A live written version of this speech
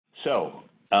So,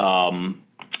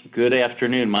 good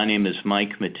afternoon. My name is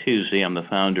Mike Matuzzi. I'm the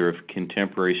founder of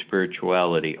Contemporary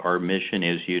Spirituality. Our mission,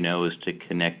 as you know, is to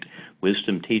connect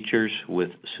wisdom teachers with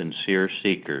sincere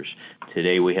seekers.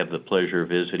 Today we have the pleasure of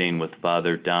visiting with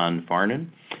Father Don Farnon.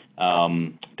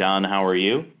 Don, how are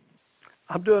you?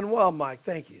 I'm doing well, Mike.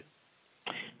 Thank you.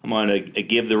 I'm going to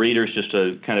give the readers just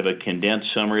a kind of a condensed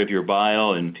summary of your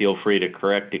bio, and feel free to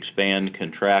correct, expand,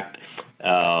 contract.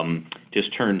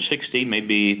 Just turned 60,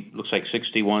 maybe looks like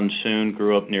 61 soon.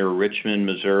 Grew up near Richmond,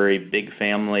 Missouri. Big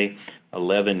family,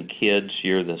 11 kids.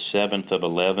 You're the seventh of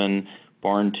 11.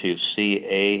 Born to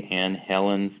C.A. and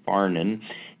Helen Farnon.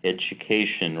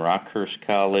 Education, Rockhurst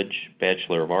College,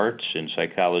 Bachelor of Arts in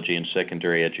Psychology and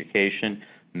Secondary Education.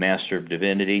 Master of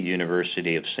Divinity,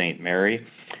 University of St. Mary.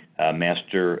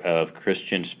 Master of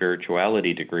Christian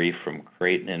Spirituality degree from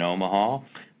Creighton in Omaha.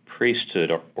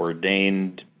 Priesthood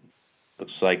ordained,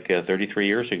 looks like 33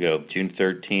 years ago, June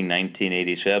 13,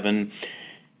 1987.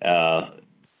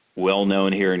 Well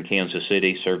known here in Kansas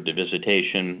City, served a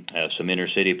visitation, some inner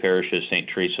city parishes, St.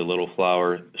 Teresa Little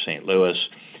Flower, St. Louis,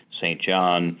 St.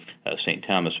 John, St.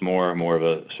 Thomas more of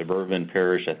a suburban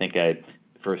parish. I think I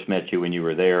first met you when you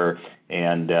were there.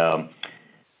 And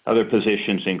other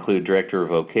positions include Director of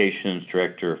Vocations,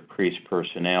 Director of Priest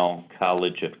Personnel,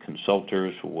 College of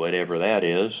Consultors, whatever that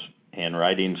is. And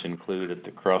writings include At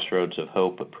the Crossroads of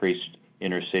Hope, A Priest's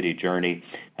Inner City Journey.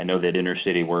 I know that inner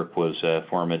city work was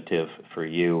formative for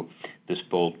you. This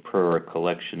Bold Prayer, a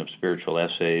collection of spiritual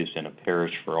essays in a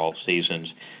parish for all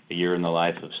seasons, A Year in the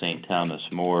Life of St. Thomas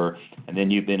More. And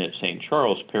then you've been at St.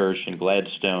 Charles Parish in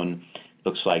Gladstone,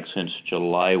 looks like since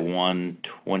July 1,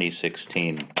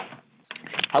 2016.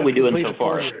 How are we doing so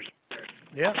far?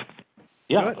 Yeah.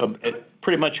 Yeah,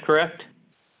 pretty much correct?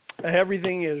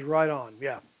 Everything is right on,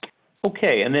 yeah.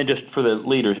 Okay, and then just for the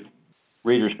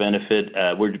reader's benefit,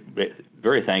 we're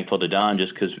very thankful to Don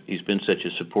just because he's been such a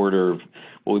supporter of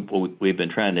what we've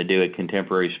been trying to do at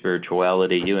Contemporary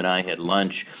Spirituality. You and I had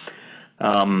lunch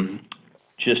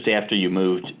just after you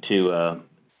moved to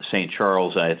St.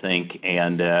 Charles, I think,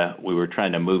 and we were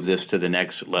trying to move this to the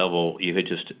next level. You had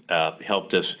just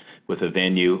helped us with a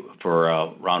venue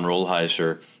for Ron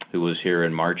Rolheiser, who was here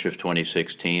in March of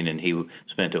 2016, and he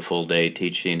spent a full day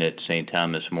teaching at St.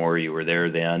 Thomas More. You were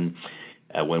there then.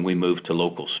 When we moved to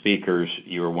local speakers,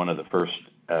 you were one of the first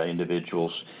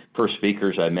first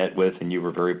speakers I met with, and you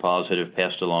were very positive,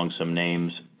 passed along some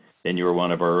names. Then you were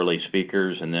one of our early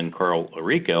speakers, and then Carl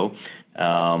Rico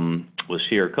was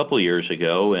here a couple of years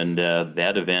ago, and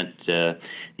that event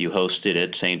you hosted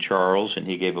at St. Charles, and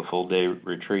he gave a full-day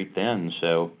retreat then.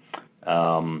 So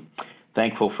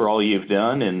thankful for all you've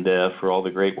done and for all the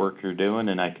great work you're doing,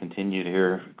 and I continue to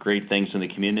hear great things in the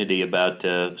community about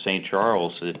St.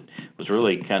 Charles. It was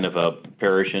really kind of a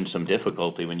parish in some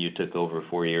difficulty when you took over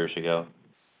 4 years ago.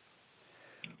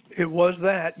 It was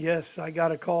that, yes. I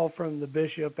got a call from the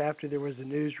bishop after there was a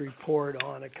news report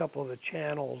on a couple of the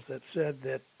channels that said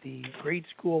that the grade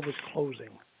school was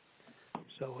closing.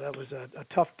 So that was a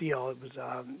tough deal. It was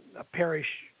a parish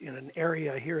in an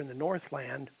area here in the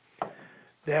Northland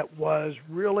that was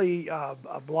really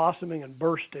blossoming and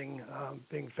bursting,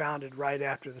 being founded right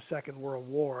after the Second World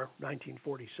War,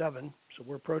 1947. So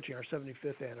we're approaching our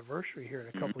 75th anniversary here in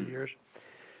a couple of years.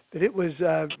 But it was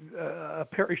a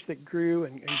parish that grew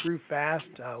and grew fast,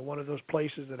 one of those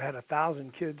places that had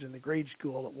 1,000 kids in the grade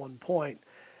school at one point.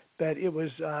 But it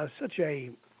was such a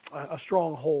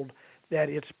stronghold that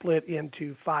it split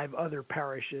into 5 other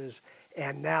parishes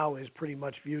and now is pretty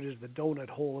much viewed as the donut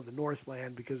hole of the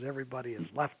Northland because everybody has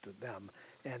left them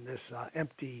and this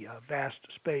empty, vast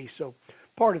space. So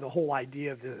part of the whole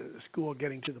idea of the school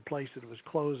getting to the place that it was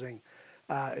closing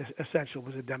essentially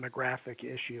was a demographic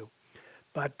issue.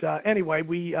 But anyway,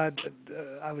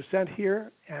 I was sent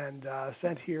here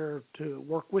to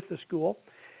work with the school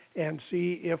and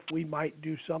see if we might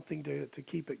do something to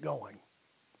keep it going.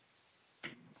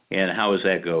 And how is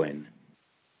that going?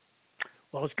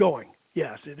 Well, it's going.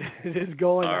 Yes, it is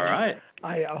going. All right.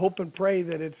 I hope and pray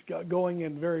that it's going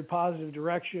in a very positive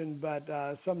direction, but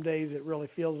some days it really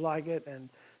feels like it, and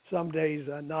some days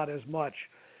not as much.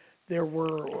 There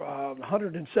were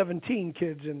 117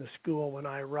 kids in the school when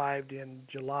I arrived in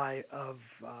July of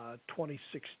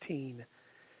 2016.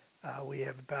 We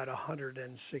have about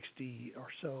 160 or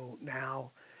so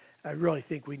now. I really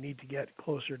think we need to get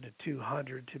closer to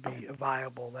 200 to be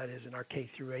viable, that is in our K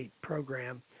through 8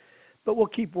 program. But we'll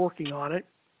keep working on it.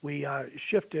 We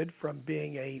shifted from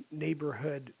being a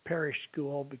neighborhood parish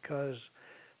school because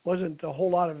wasn't a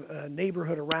whole lot of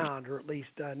neighborhood around, or at least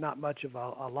not much of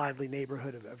a lively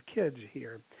neighborhood of kids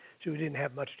here. So we didn't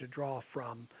have much to draw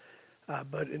from.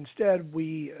 But instead,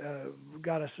 we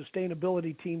got a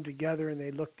sustainability team together, and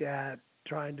they looked at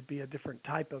trying to be a different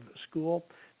type of school,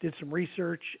 did some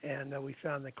research, and we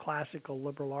found the classical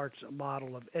liberal arts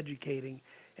model of educating,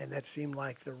 and that seemed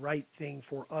like the right thing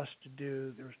for us to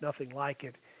do. There was nothing like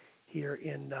it here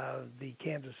in the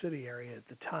Kansas City area at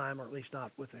the time, or at least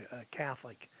not with a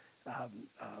Catholic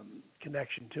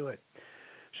connection to it.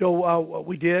 So what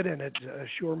we did, and it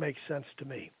sure makes sense to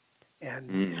me.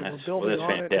 And so we're building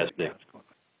on it. That's fantastic.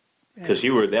 Because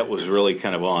that was really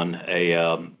kind of on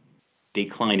a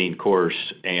declining course,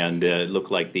 and it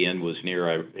looked like the end was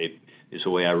near. It is the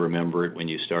way I remember it when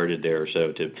you started there.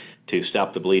 So to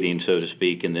stop the bleeding, so to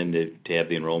speak, and then to have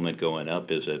the enrollment going up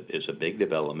is a big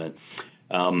development.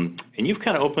 And you've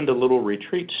kind of opened a little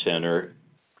retreat center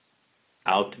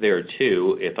out there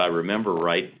too, if I remember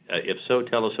right. If so,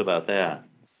 tell us about that.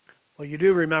 Well, you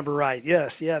do remember right. Yes,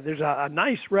 yeah. There's a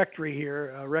nice rectory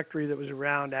here, a rectory that was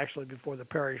around actually before the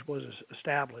parish was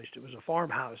established. It was a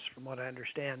farmhouse, from what I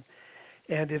understand,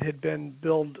 and it had been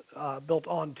built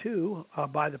onto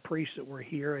by the priests that were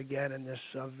here again in this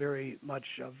very much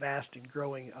vast and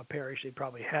growing parish. They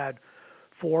probably had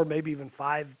 4, maybe even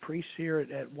 5 priests here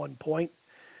at one point.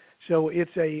 So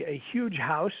it's a huge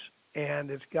house,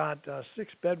 and it's got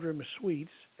 6 bedroom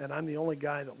suites, and I'm the only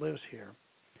guy that lives here.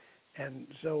 And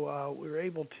so we were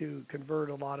able to convert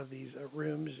a lot of these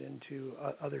rooms into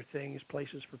other things,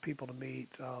 places for people to meet,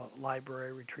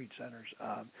 library, retreat centers.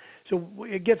 So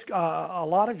it gets a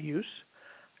lot of use.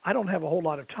 I don't have a whole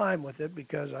lot of time with it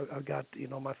because I've got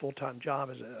my full-time job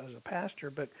as a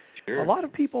pastor. But sure. A lot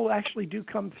of people actually do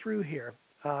come through here,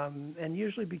 and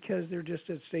usually because they're just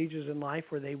at stages in life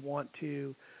where they want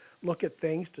to look at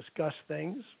things, discuss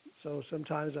things. So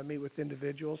sometimes I meet with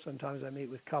individuals, sometimes I meet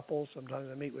with couples, sometimes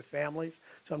I meet with families,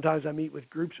 sometimes I meet with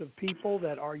groups of people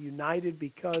that are united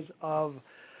because of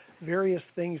various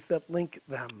things that link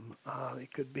them.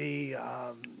 It could be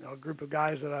a group of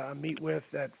guys that I meet with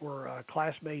that were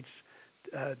classmates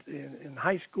in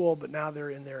high school, but now they're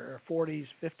in their 40s,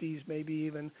 50s maybe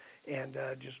even, and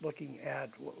just looking at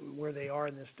where they are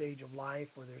in this stage of life,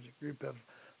 where there's a group of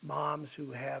moms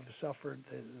who have suffered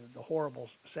the horrible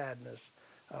sadness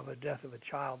of a death of a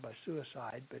child by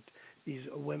suicide, but these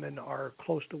women are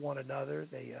close to one another.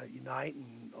 They unite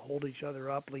and hold each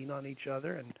other up, lean on each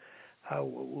other,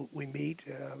 and we meet.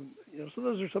 So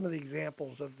those are some of the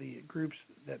examples of the groups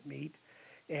that meet.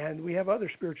 And we have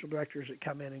other spiritual directors that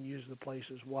come in and use the place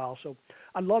as well. So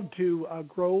I'd love to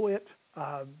grow it.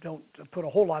 Don't put a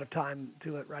whole lot of time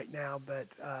to it right now, but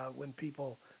when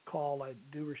people call, I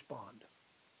do respond.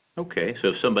 Okay, so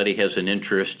if somebody has an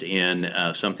interest in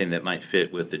something that might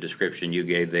fit with the description you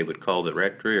gave, they would call the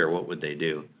rectory, or what would they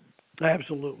do?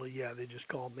 Absolutely, yeah. They just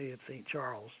called me at St.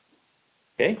 Charles.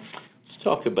 Okay, let's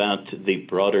talk about the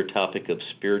broader topic of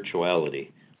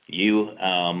spirituality. You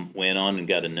went on and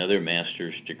got another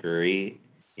master's degree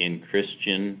in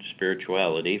Christian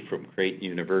spirituality from Creighton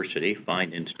University,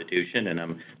 fine institution, and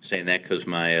I'm saying that because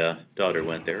my daughter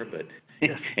went there, but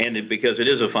and because it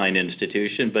is a fine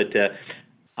institution, but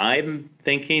I'm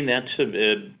thinking that's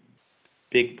a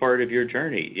big part of your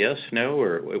journey. Yes, no,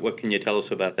 or what can you tell us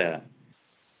about that?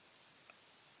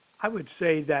 I would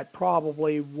say that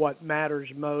probably what matters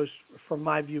most from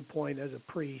my viewpoint as a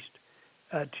priest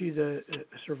to the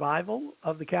survival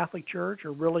of the Catholic Church,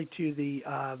 or really to the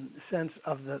sense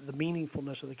of the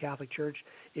meaningfulness of the Catholic Church,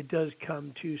 it does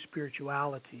come to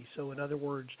spirituality. So in other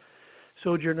words,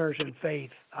 sojourners in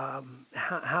faith,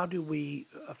 how do we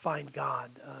find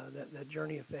God, that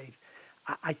journey of faith?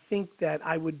 I think that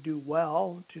I would do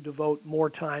well to devote more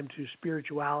time to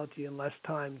spirituality and less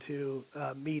time to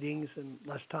meetings and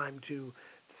less time to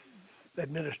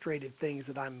administrative things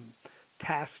that I'm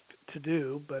tasked to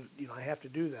do, but I have to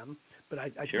do them. But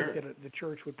I Sure. think that the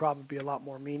church would probably be a lot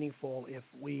more meaningful if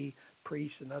we,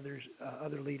 priests and others,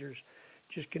 other leaders,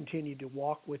 just continue to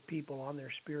walk with people on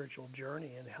their spiritual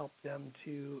journey and help them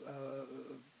to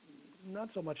not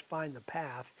so much find the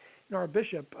path. Our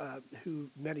bishop, who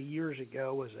many years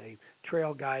ago was a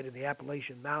trail guide in the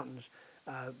Appalachian Mountains,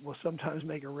 will sometimes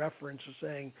make a reference to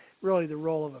saying, really the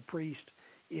role of a priest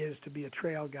is to be a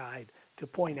trail guide, to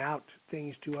point out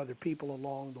things to other people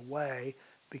along the way,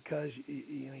 because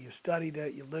you studied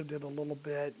it, you lived it a little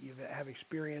bit, you have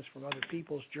experience from other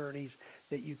people's journeys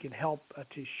that you can help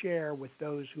to share with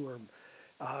those who are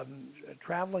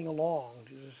traveling along,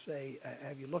 to just say,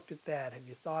 have you looked at that? Have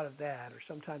you thought of that? Or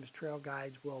sometimes trail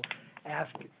guides will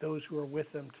ask those who are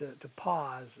with them to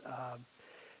pause,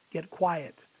 get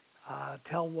quiet,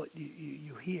 tell what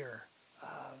you hear,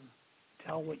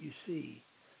 tell what you see.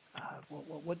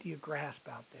 what do you grasp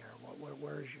out there?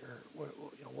 Where's your,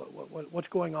 what's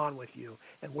going on with you,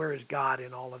 and where is God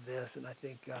in all of this? And I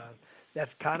think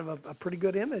that's kind of a pretty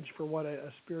good image for what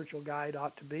a spiritual guide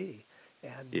ought to be,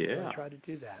 and I try to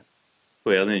do that.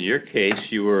 Well, in your case,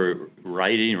 you were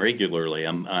writing regularly.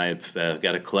 I've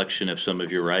got a collection of some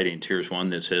of your writings. Here's one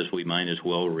that says, "We might as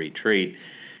well retreat."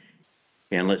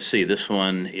 And let's see, this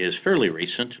one is fairly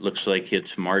recent. Looks like it's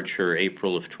March or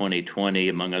April of 2020.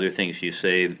 Among other things, you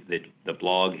say that the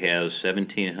blog has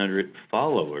 1,700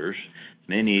 followers,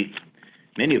 many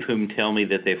of whom tell me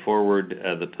that they forward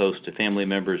the post to family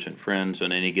members and friends.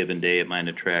 On any given day, it might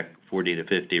attract 40 to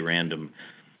 50 random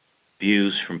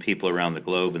views from people around the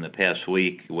globe. In the past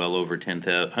week, well over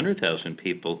 100,000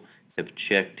 people have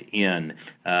checked in.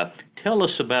 Tell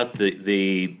us about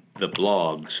the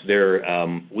blogs. They're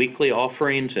weekly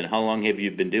offerings, and how long have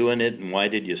you been doing it, and why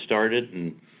did you start it,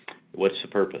 and what's the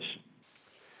purpose?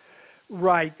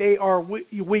 Right. They are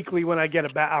weekly when I get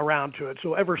around to it,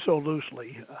 so ever so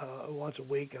loosely, once a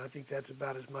week, and I think that's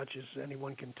about as much as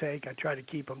anyone can take. I try to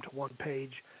keep them to one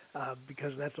page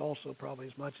because that's also probably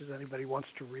as much as anybody wants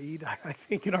to read, I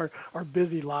think, in our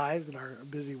busy lives and our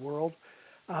busy world.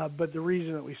 But the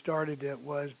reason that we started it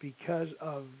was because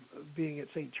of being at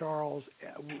St. Charles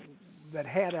that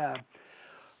had a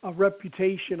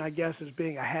reputation, I guess, as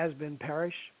being a has-been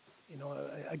parish. You know,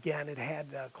 again, it had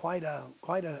quite a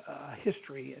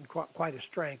history and quite a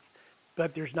strength,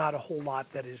 but there's not a whole lot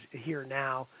that is here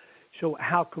now. So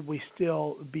how could we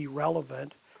still be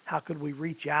relevant? How could we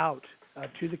reach out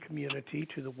to the community,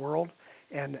 to the world,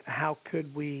 and how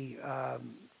could we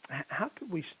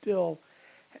still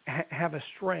have a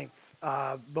strength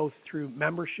both through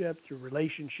membership, through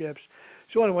relationships?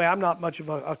 So anyway, I'm not much of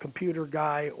a computer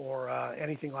guy or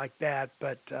anything like that,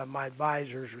 but my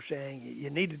advisors are saying you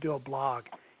need to do a blog.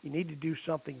 You need to do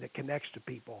something that connects to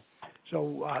people.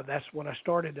 So that's when I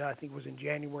started. I think it was in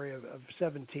January of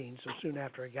 17, so soon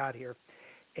after I got here.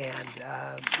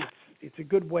 And it's a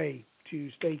good way to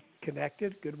stay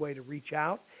connected, good way to reach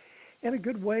out, and a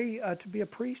good way to be a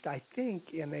priest, I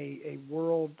think, in a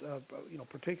world,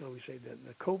 particularly we say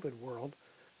the COVID world,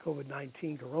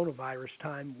 COVID-19 coronavirus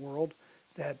time world,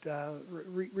 that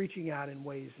reaching out in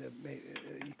ways that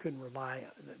you couldn't rely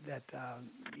on,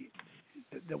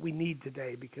 that we need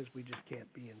today because we just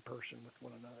can't be in person with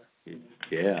one another.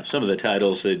 Yeah, some of the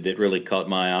titles that really caught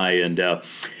my eye, and I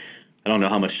don't know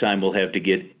how much time we'll have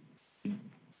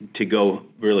to go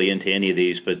really into any of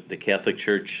these, but the Catholic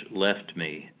Church left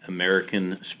me,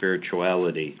 American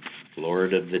spirituality,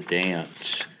 Lord of the Dance,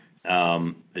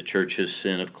 the Church's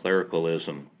sin of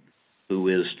clericalism, who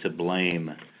is to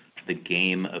blame, the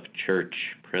game of church,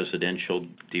 presidential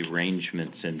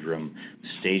derangement syndrome,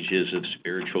 stages of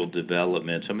spiritual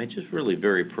development. I mean, just really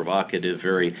very provocative,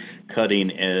 very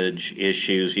cutting edge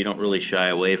issues. You don't really shy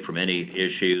away from any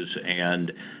issues,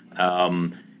 and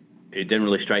it didn't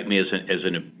really strike me as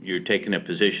you're taking a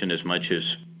position as much as,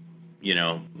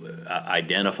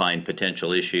 identifying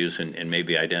potential issues and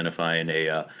maybe identifying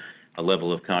a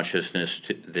level of consciousness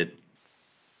that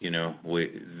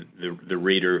the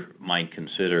reader might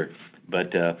consider. But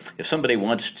if somebody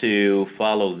wants to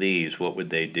follow these, what would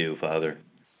they do, Father?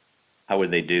 How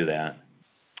would they do that?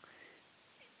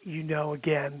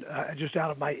 Again, just out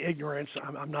of my ignorance,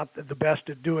 I'm not the best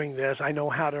at doing this. I know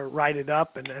how to write it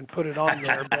up and put it on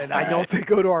there, but I know if they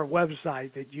go to our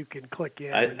website that you can click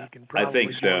in and you can probably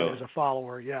join as a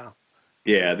follower, yeah.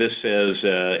 Yeah, this says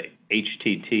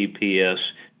HTTPS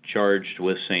charged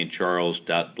with St.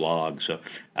 Charles.blog. So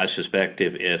I suspect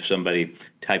if somebody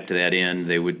typed that in,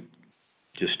 they would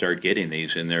just start getting these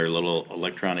in their little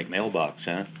electronic mailbox,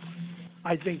 huh?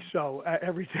 I think so.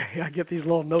 Every day I get these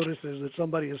little notices that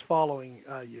somebody is following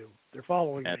you. They're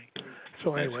following me.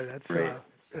 So anyway, that's great.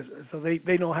 So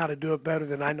they know how to do it better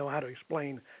than I know how to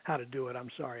explain how to do it. I'm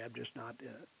sorry, I'm just not.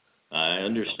 I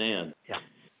understand. Yeah.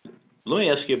 Let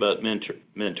me ask you about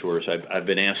mentors. I've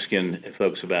been asking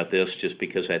folks about this just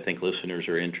because I think listeners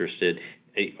are interested.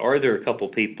 Are there a couple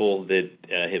people that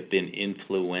have been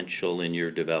influential in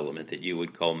your development that you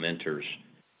would call mentors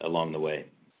along the way?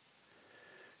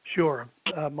 Sure.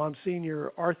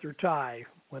 Monsignor Arthur Tye,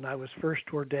 when I was first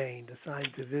ordained,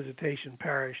 assigned to Visitation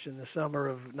Parish in the summer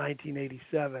of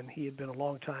 1987. He had been a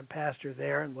long-time pastor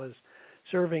there and was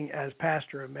serving as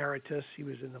pastor emeritus. He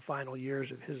was in the final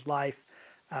years of his life.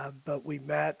 But we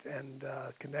met and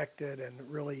connected and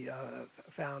really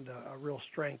found a real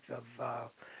strength of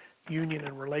union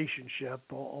and relationship,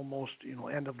 almost,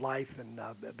 end of life and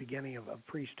beginning of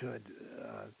priesthood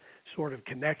sort of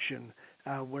connection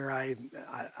where I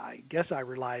guess I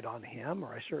relied on him,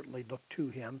 or I certainly looked to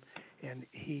him, and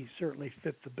he certainly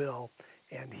fit the bill,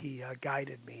 and he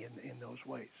guided me in those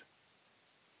ways.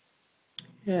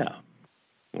 Yeah.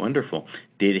 Wonderful.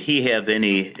 Did he have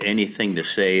anything to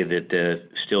say that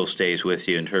still stays with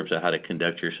you in terms of how to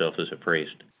conduct yourself as a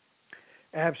priest?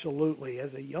 Absolutely.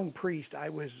 As a young priest, I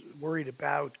was worried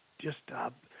about just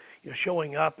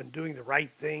showing up and doing the right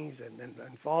things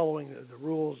and following the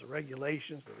rules, the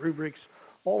regulations, the rubrics,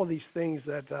 all of these things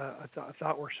that I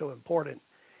thought were so important.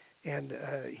 And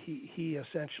he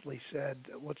essentially said,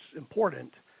 what's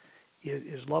important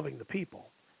is loving the people.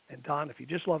 And Don, if you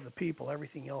just love the people,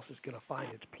 everything else is going to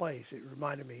find its place. It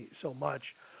reminded me so much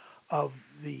of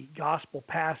the gospel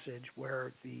passage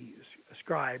where the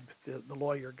scribe, the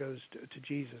lawyer, goes to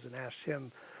Jesus and asks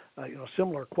him,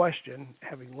 similar question,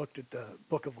 having looked at the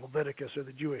book of Leviticus or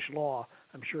the Jewish law.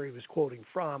 I'm sure he was quoting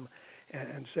from,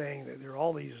 and saying that there are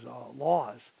all these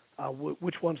laws.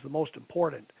 Which one's the most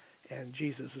important? And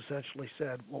Jesus essentially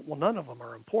said, well, none of them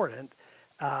are important,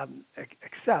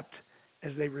 except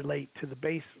as they relate to the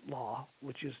base law,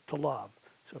 which is to love.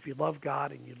 So if you love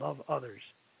God and you love others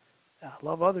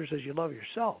as you love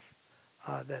yourself,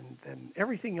 then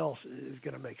everything else is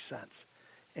going to make sense.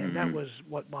 And that was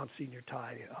what Monsignor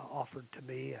Tai offered to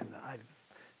me, and I'm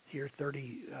here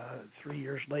 33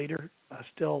 years later,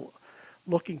 still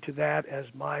looking to that as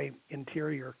my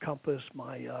interior compass,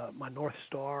 my North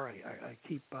Star. I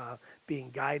keep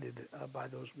being guided by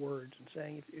those words and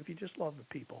saying, if you just love the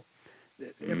people,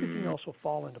 everything else will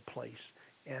fall into place.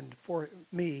 And for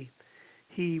me,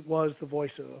 he was the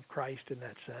voice of Christ in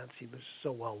that sense. He was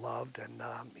so well loved, and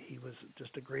he was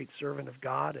just a great servant of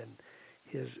God. And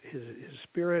his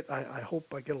spirit, I hope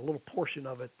I get a little portion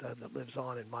of it that lives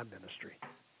on in my ministry.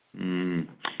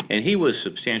 And he was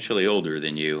substantially older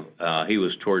than you. He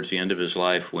was towards the end of his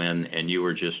life and you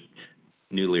were just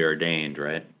newly ordained,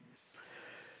 right?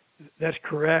 That's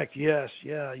correct. Yes,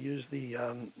 yeah. I used the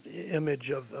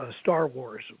image of Star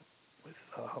Wars with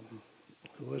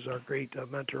who was our great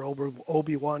mentor,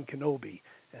 Obi-Wan Kenobi,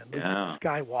 and Luke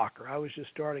Skywalker. I was just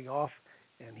starting off,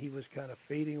 and he was kind of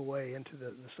fading away into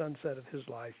the sunset of his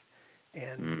life,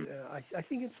 and I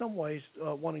think in some ways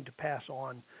wanting to pass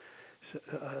on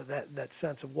that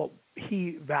sense of what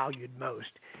he valued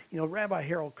most. Rabbi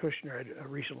Harold Kushner had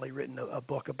recently written a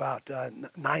book about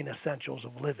 9 essentials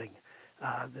of living.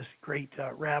 This great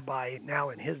rabbi now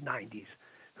in his 90s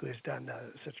who has done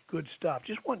such good stuff,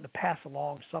 just wanting to pass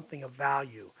along something of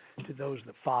value to those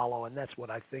that follow, and that's what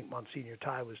I think Monsignor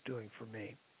Tai was doing for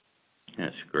me.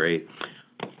 That's great.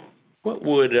 What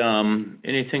would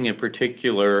anything in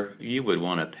particular you would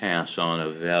want to pass on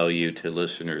of value to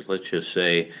listeners? Let's just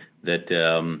say that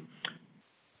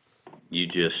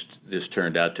this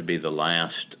turned out to be the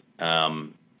last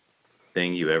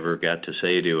thing you ever got to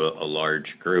say to a large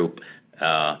group.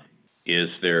 Is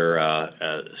there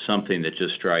something that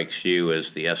just strikes you as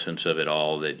the essence of it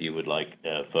all that you would like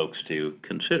folks to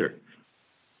consider?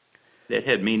 That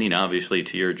had meaning, obviously,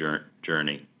 to your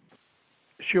journey.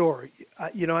 Sure.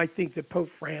 I think that Pope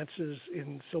Francis,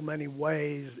 in so many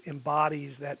ways,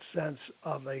 embodies that sense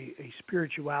of a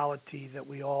spirituality that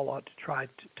we all ought to try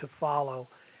to follow,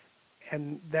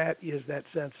 and that is that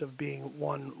sense of being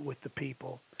one with the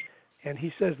people. And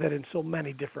he says that in so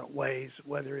many different ways,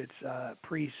 whether it's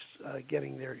priests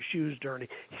getting their shoes dirty.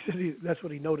 He says that's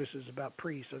what he notices about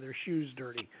priests, are their shoes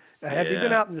dirty. Have they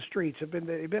been out in the streets? Have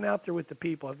they been out there with the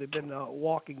people? Have they been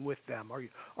walking with them?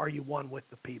 Are you one with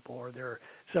the people? Or there are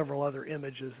several other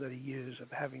images that he used of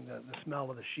having the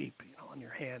smell of the sheep on your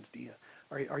hands.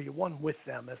 Are you one with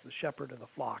them as the shepherd of the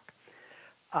flock?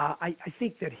 I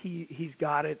think that he's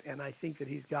got it, and I think that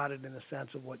he's got it in the sense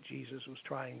of what Jesus was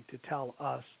trying to tell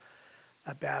us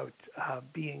about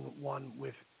being one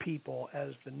with people as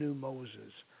the new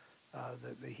Moses.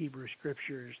 The Hebrew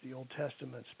Scriptures, the Old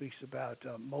Testament speaks about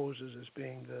Moses as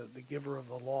being the giver of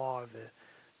the law,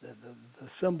 the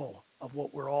symbol of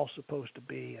what we're all supposed to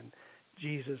be. And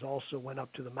Jesus also went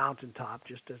up to the mountaintop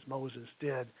just as Moses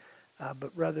did.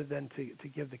 But rather than to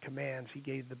give the commands, he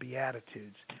gave the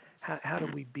Beatitudes. How do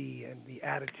we be in the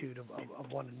attitude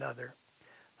of one another?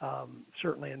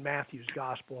 Certainly in Matthew's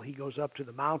Gospel, he goes up to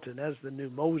the mountain as the new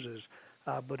Moses,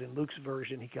 but in Luke's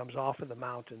version, he comes off of the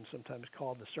mountain, sometimes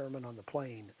called the Sermon on the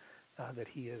Plain, that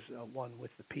he is one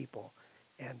with the people.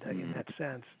 And in that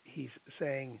sense,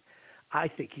 I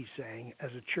think he's saying, as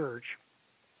a church,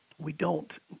 we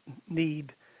don't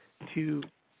need to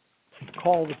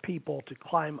call the people to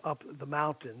climb up the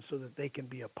mountain so that they can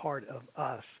be a part of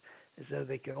us, as though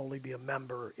they can only be a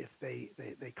member if they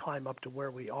climb up to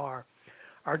where we are.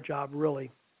 Our job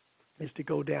really is to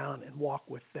go down and walk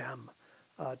with them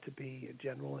to be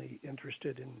genuinely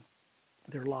interested in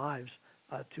their lives,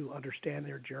 to understand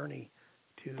their journey,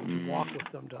 to walk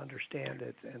with them, to understand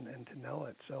it and to know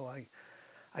it. So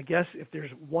I guess if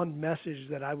there's one message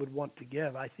that I would want to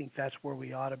give, I think that's where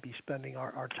we ought to be spending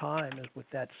our time, is with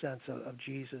that sense of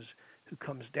Jesus who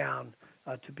comes down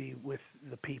to be with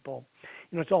the people.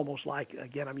 You know, it's almost like,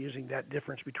 again, I'm using that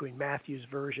difference between Matthew's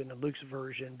version and Luke's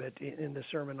version, but in the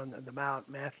Sermon on the Mount,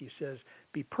 Matthew says,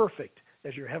 be perfect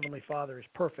as your heavenly Father is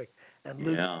perfect. And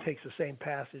Luke takes the same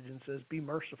passage and says, be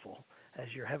merciful as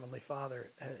your heavenly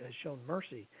Father has shown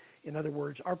mercy. In other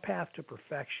words, our path to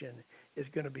perfection is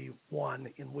going to be one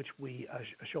in which we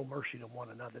show mercy to one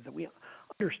another, that we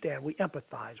understand, we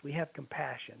empathize, we have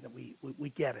compassion, that we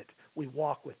get it, we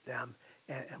walk with them,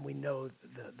 and we know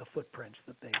the footprints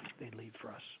that they leave for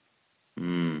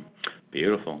us.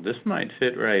 Beautiful. This might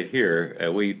fit right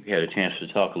here. We had a chance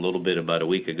to talk a little bit about a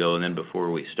week ago, and then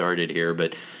before we started here, but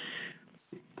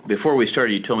before we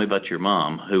started, you told me about your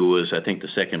mom, who was, I think, the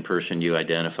second person you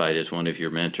identified as one of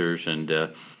your mentors, and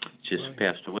just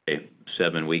passed away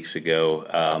 7 weeks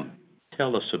ago.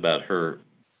 Tell us about her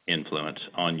influence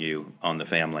on you, on the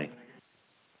family.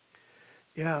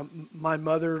 Yeah, my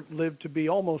mother lived to be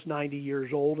almost 90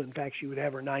 years old. In fact, she would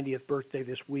have her 90th birthday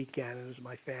this weekend, and as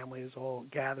my family is all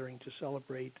gathering to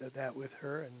celebrate that with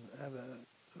her and have a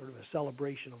sort of a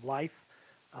celebration of life.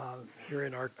 Here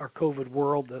in our COVID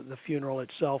world, the funeral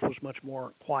itself was much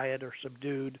more quiet or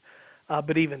subdued.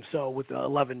 But even so, with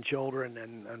 11 children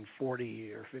and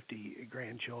 40 or 50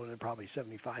 grandchildren, and probably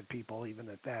 75 people even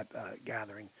at that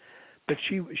gathering. But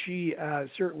she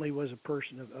certainly was a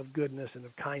person of goodness and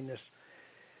of kindness.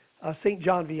 St.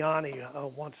 John Vianney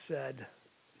once said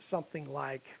something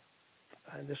like,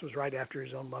 and this was right after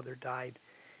his own mother died,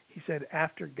 he said,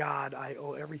 after God, I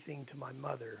owe everything to my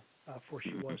mother, for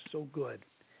she was so good.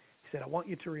 He said, I want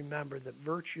you to remember that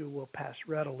virtue will pass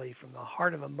readily from the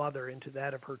heart of a mother into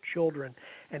that of her children,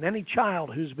 and any child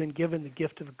who's been given the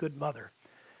gift of a good mother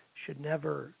should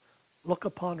never look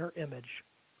upon her image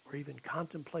or even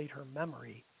contemplate her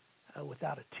memory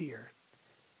without a tear.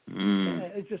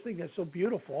 I just think that's so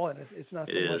beautiful, and it's not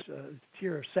so much a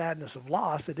tear of sadness of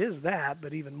loss. It is that,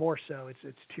 but even more so,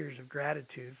 it's tears of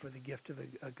gratitude for the gift of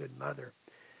a good mother.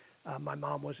 My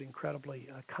mom was incredibly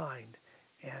kind,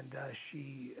 and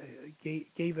she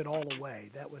gave it all away.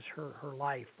 That was her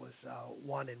life was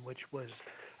one in which was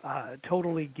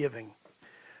totally giving.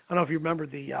 I don't know if you remember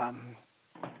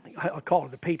I'll call her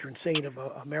the patron saint of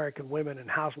American women and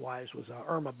housewives, was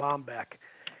Irma Bombeck.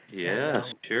 Yes,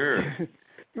 sure.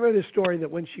 You remember this story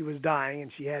that when she was dying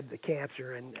and she had the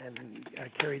cancer and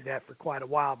carried that for quite a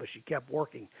while, but she kept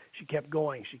working. She kept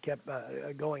going. She kept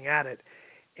going at it.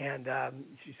 And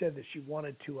she said that she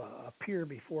wanted to appear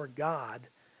before God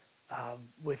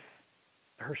with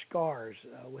her scars,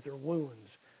 with her wounds.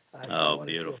 She wanted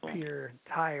beautiful. to appear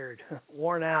tired,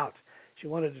 worn out. She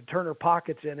wanted to turn her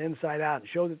pockets inside out and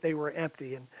show that they were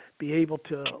empty and be able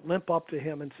to limp up to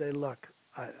him and say, look,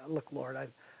 Lord,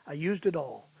 I used it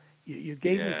all. You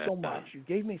gave me so much. You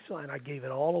gave me so, and I gave it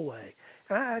all away.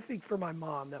 And I think for my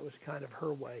mom, that was kind of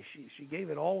her way. She gave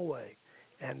it all away,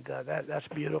 and that's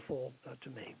beautiful to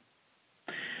me.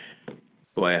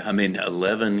 Boy, I mean,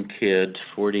 11 kids,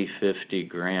 40, 50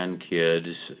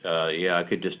 grandkids. I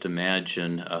could just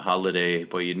imagine a holiday.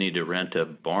 Boy, you'd need to rent a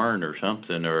barn or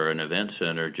something, or an event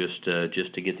center just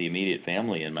to get the immediate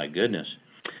family in. My goodness.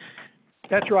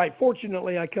 That's right.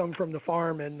 Fortunately, I come from the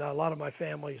farm, and a lot of my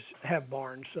families have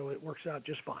barns, so it works out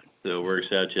just fine. So it works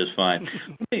out just fine.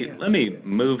 Let me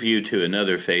move you to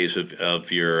another phase of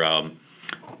your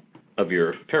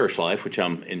parish life, which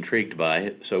I'm intrigued by.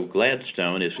 So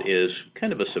Gladstone is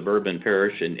kind of a suburban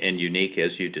parish and unique,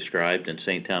 as you described, and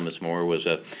St. Thomas More was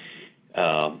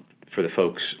for the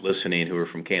folks listening who are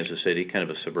from Kansas City, kind of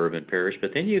a suburban parish.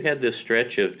 But then you had this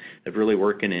stretch of really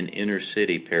working in inner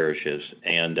city parishes,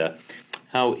 and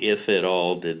how, if at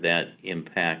all, did that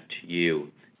impact you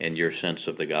and your sense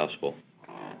of the gospel?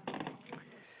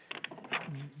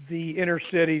 The inner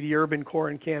city, the urban core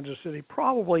in Kansas City,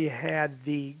 probably had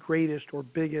the greatest or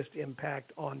biggest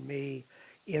impact on me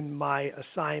in my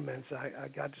assignments. I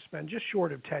got to spend just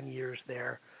short of 10 years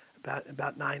there,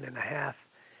 about 9.5.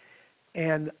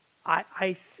 And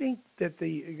I think that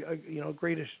the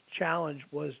greatest challenge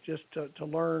was just to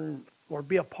learn or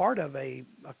be a part of a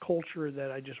culture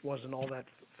that I just wasn't all that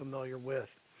familiar with.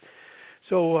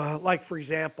 So, like, for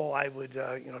example, I would,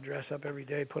 dress up every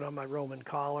day, put on my Roman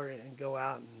collar, and go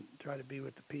out and try to be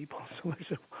with the people. So I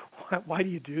said, why do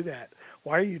you do that?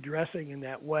 Why are you dressing in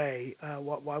that way?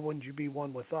 Why wouldn't you be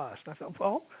one with us? And I thought,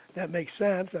 well, that makes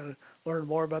sense. And learned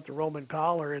more about the Roman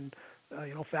collar and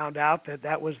found out that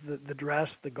that was the dress,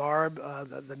 the garb,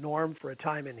 the norm for a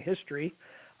time in history,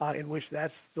 in which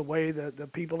that's the way the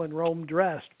people in Rome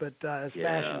dressed. But as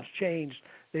fashions changed,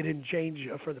 they didn't change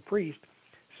for the priest.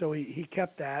 So he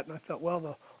kept that, and I thought, well,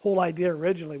 the whole idea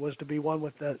originally was to be one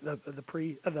with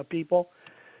the people,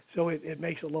 so it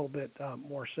makes a little bit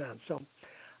more sense. So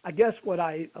I guess what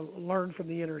I learned from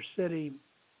the inner city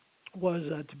was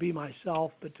to be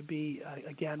myself, but to be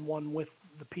again one with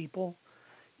the people.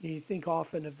 You think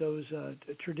often of those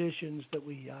traditions that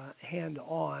we hand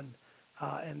on,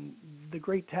 and the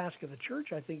great task of the church,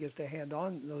 I think, is to hand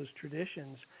on those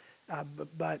traditions.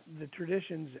 But the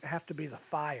traditions have to be the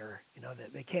fire,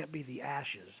 that they can't be the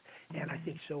ashes. And I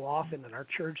think so often in our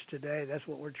church today, that's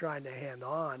what we're trying to hand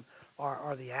on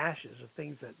are the ashes of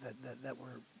things that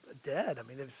were dead. I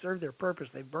mean, they've served their purpose,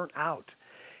 they've burnt out.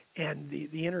 And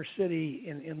the inner city,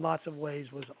 in lots of ways,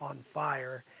 was on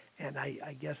fire. And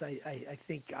I guess I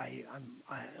think I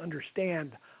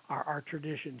understand our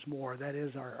traditions more. That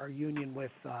is our union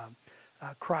with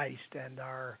Christ and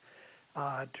our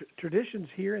traditions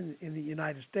here in the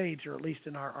United States, or at least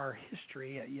in our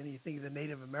history. You think of the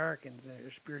Native Americans and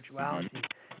their spirituality,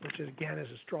 which again is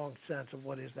a strong sense of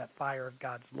what is that fire of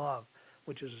God's love,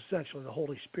 which is essentially the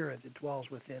Holy Spirit that dwells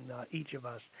within each of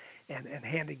us, and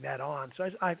handing that on. So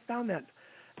I found that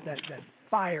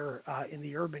fire in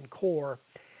the urban core.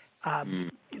 I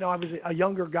was a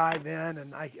younger guy then,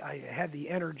 and I had the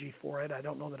energy for it. I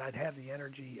don't know that I'd have the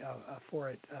energy for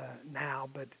it now,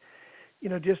 but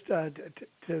just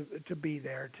to be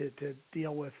there, to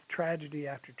deal with tragedy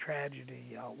after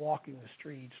tragedy, walking the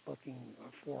streets, looking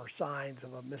for signs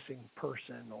of a missing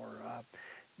person, or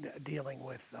dealing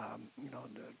with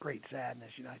the great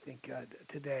sadness. I think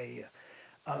today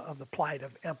of the plight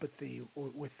of empathy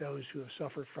with those who have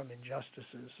suffered from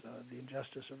injustices, the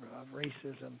injustice of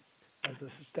racism as a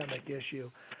systemic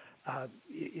issue.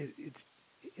 It's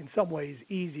in some ways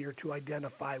easier to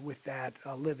identify with that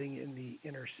living in the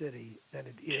inner city than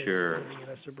it is living in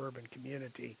a suburban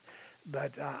community.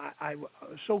 But I was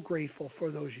so grateful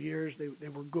for those years. They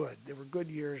were good. They were good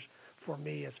years for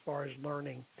me as far as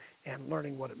learning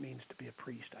what it means to be a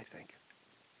priest, I think.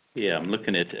 Yeah, I'm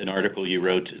looking at an article you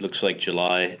wrote. It looks like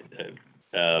July,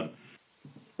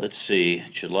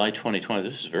 July 2020.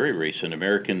 This is very recent.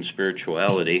 American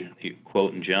Spirituality,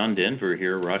 quoting John Denver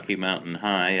here, Rocky Mountain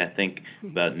High, I think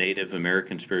about Native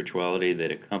American spirituality that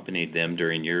accompanied them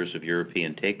during years of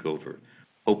European takeover,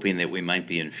 hoping that we might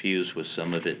be infused with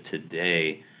some of it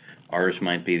today. Ours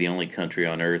might be the only country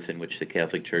on earth in which the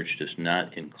Catholic Church does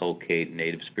not inculcate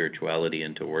Native spirituality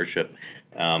into worship.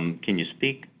 Can you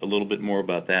speak a little bit more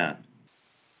about that?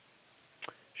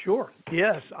 Sure.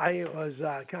 Yes, I was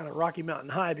kind of Rocky Mountain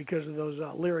High because of those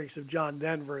lyrics of John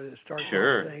Denver that starts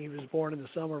saying he was born in the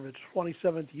summer of his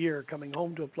 27th year, coming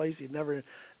home to a place he'd never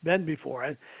been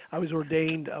before. I was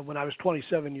ordained when I was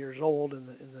 27 years old in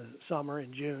the summer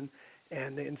in June,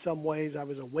 and in some ways I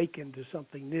was awakened to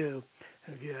something new.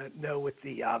 As you know, with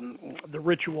the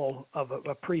ritual of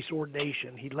a priest's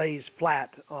ordination, he lays flat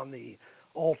on the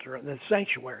altar, the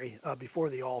sanctuary before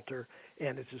the altar,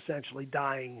 and it's essentially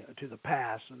dying to the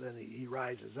past. And then he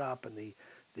rises up, and the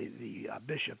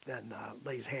bishop then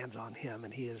lays hands on him,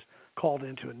 and he is called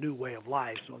into a new way of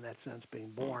life. So in that sense,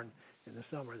 being born in the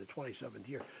summer of the 27th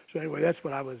year. So anyway, that's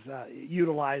what I was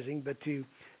utilizing. But to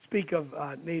speak of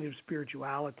Native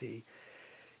spirituality,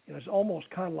 it's almost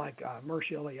kind of like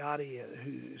Mircea Eliade,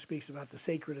 who speaks about the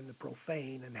sacred and the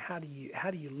profane, and how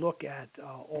do you look at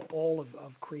all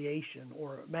of creation,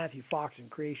 or Matthew Fox in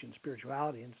Creation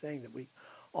Spirituality, and saying that we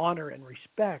honor and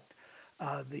respect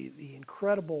the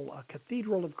incredible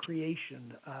cathedral of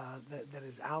creation that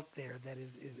is out there, that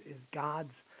is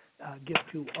God's gift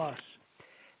to us.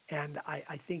 And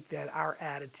I think that our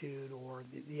attitude, or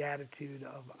the attitude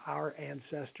of our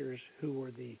ancestors who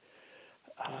were the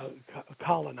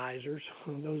colonizers,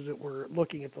 those that were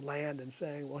looking at the land and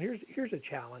saying, well, here's a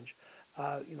challenge.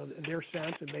 Their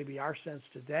sense, and maybe our sense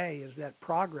today, is that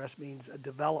progress means a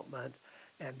development,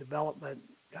 and development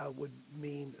would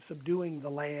mean subduing the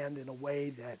land in a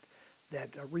way that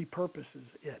repurposes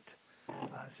it.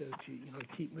 So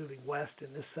to keep moving west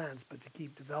in this sense, but to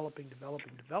keep developing,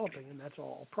 and that's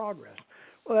all progress.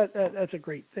 Well, that's a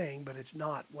great thing, but it's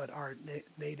not what our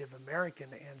Native American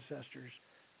ancestors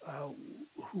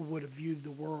who would have viewed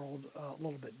the world a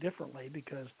little bit differently,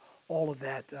 because all of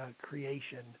that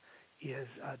creation is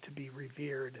to be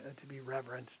revered, to be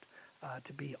reverenced,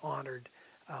 to be honored.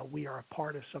 We are a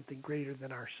part of something greater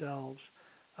than ourselves.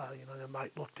 They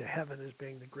might look to heaven as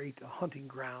being the great hunting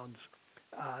grounds,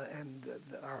 and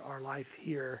our life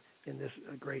here in this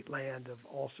great land of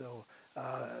also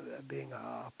being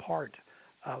a part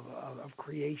of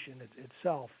creation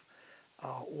itself,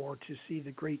 or to see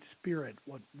the Great Spirit,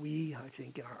 what we, I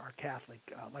think, in our Catholic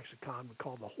lexicon would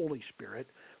call the Holy Spirit.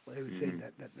 Well, they would say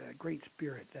that Great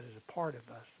Spirit that is a part of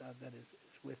us, that is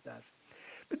with us.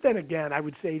 But then again, I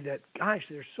would say that, gosh,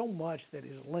 there's so much that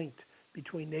is linked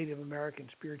between Native American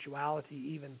spirituality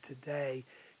even today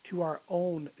to our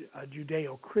own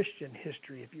Judeo-Christian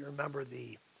history. If you remember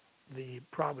the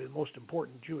probably the most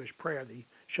important Jewish prayer, the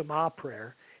Shema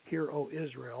prayer, "Hear, O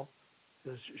Israel,"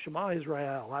 the Shema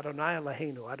Israel, Adonai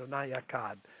Eloheinu, Adonai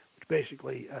Echad, which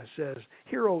basically says,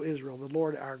 "Hear, O Israel, the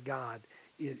Lord our God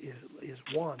is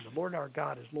one. The Lord our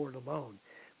God is Lord alone."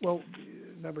 Well,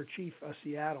 remember Chief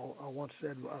Seattle once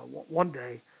said, one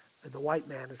day the white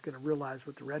man is going to realize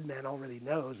what the red man already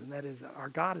knows, and that is our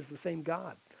God is the same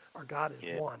God. Our God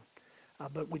is one.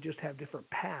 But we just have different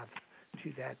paths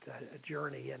to that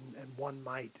journey, and one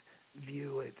might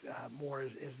view it more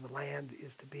as the land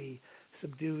is to be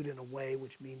subdued in a way,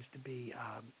 which means to be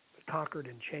conquered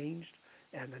and changed,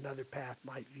 and another path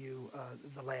might view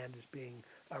the land as being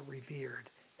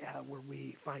revered, where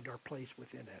we find our place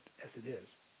within it as it is.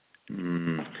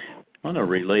 On a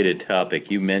related topic,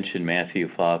 you mentioned Matthew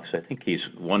Fox. I think he's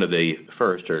one of the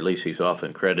first, or at least he's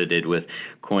often credited with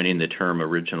coining the term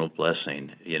original blessing.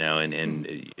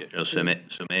 And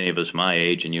so many of us my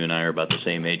age, and you and I are about the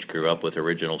same age, grew up with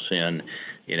original sin.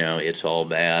 It's all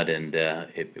bad, and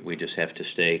we just have to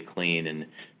stay clean and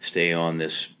stay on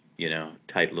this,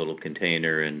 tight little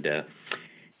container. And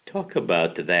talk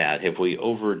about that. Have we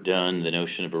overdone the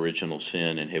notion of original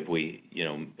sin, and have we,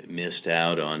 missed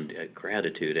out on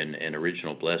gratitude and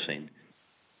original blessing?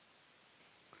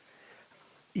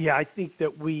 Yeah, I think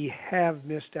that we have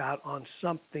missed out on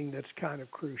something that's kind of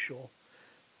crucial.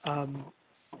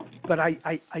 But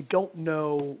I don't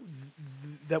know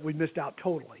that we missed out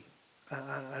totally.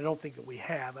 I don't think that we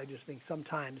have. I just think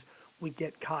sometimes we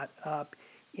get caught up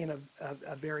in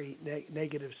a very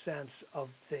negative sense of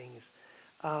things.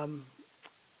 I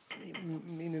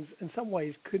mean, in some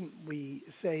ways, couldn't we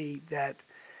say that,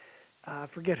 I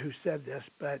forget who said this,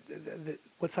 but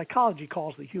what psychology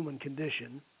calls the human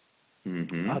condition,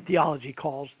 theology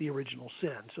calls the original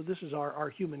sin. So this is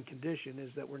our human condition, is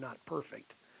that we're not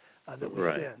perfect, that we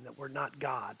sin, that we're not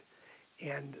God.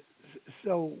 And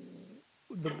so,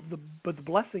 but the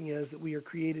blessing is that we are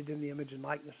created in the image and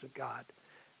likeness of God,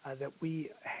 that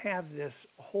we have this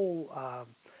whole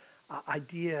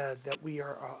idea that we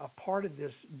are a part of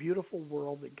this beautiful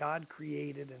world that God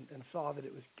created and saw that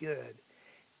it was good,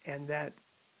 and that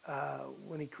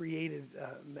when he created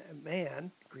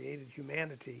man, created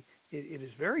humanity, it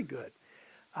is very good.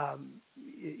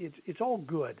 It's all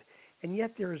good, and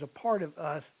yet there is a part of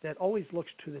us that always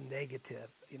looks to the negative.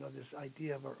 This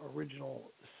idea of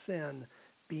original sin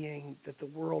being that the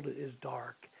world is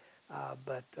dark.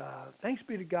 But thanks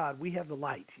be to God, we have the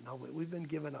light. We've been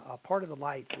given a part of the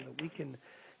light so that we can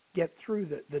get through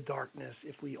the darkness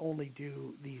if we only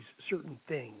do these certain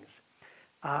things.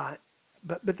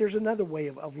 But there's another way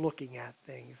of looking at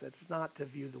things. That's not to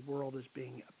view the world as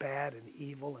being bad and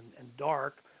evil and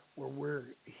dark, where we're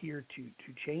here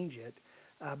to change it,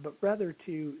 but rather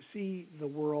to see the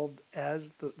world as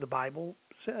the Bible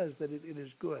says that it is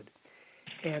good.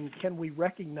 And can we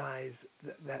recognize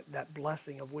that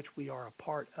blessing of which we are a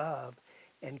part of,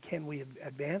 and can we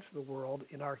advance the world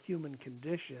in our human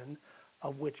condition,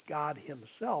 of which God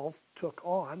himself took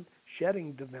on,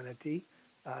 shedding divinity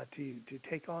to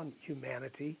take on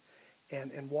humanity,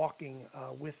 and walking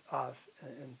with us,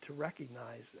 and to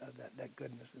recognize that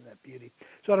goodness and that beauty.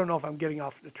 So I don't know if I'm getting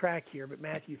off the track here, but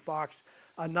Matthew Fox,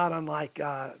 not unlike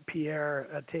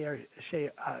Pierre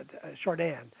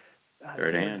Chardin,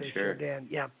 Sure.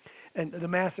 Yeah, and the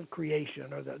mass of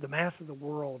creation, or the mass of the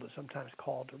world, is sometimes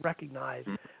called, to recognize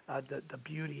the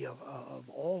beauty of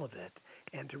all of it,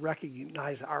 and to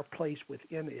recognize our place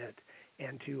within it,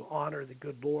 and to honor the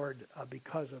good Lord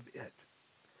because of it.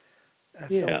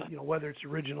 So, whether it's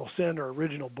original sin or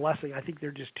original blessing, I think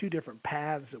they're just two different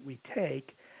paths that we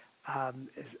take.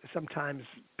 Sometimes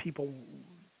people,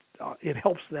 it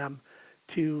helps them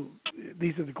to,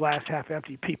 these are the glass half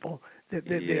empty people, that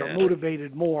they are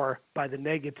motivated more by the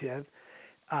negative,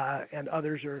 and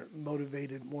others are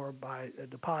motivated more by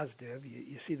the positive.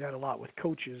 You see that a lot with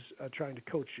coaches trying to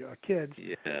coach kids.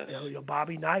 Yes.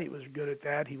 Bobby Knight was good at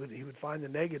that. He would find the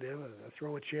negative,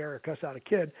 throw a chair or cuss out a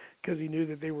kid, because he knew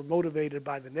that they were motivated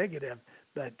by the negative.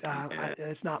 But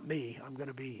it's not me. I'm going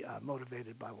to be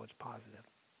motivated by what's positive.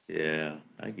 Yeah,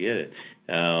 I get it.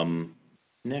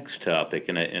 Next topic,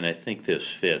 and I think this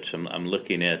fits. I'm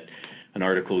looking at an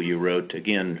article you wrote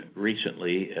again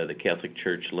recently. The Catholic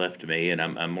Church left me, and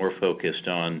I'm more focused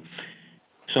on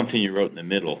something you wrote in the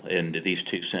middle in these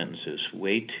two sentences.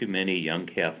 Way too many young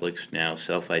Catholics now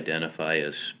self-identify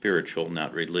as spiritual,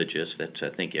 not religious. That's,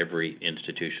 I think, every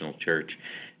institutional church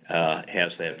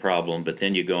has that problem. But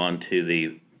then you go on to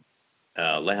the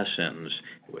last sentence.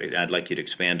 I'd like you to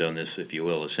expand on this, if you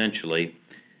will. Essentially,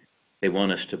 they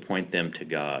want us to point them to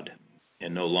God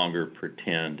and no longer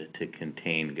pretend to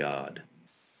contain God.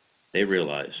 They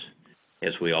realize,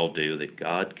 as we all do, that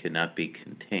God cannot be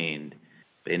contained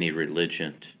by any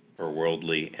religion or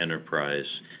worldly enterprise.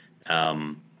 I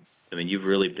mean, you've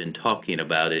really been talking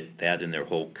about it, that and their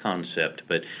whole concept,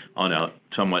 but on a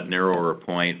somewhat narrower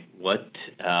point, what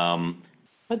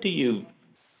do you,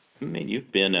 I mean,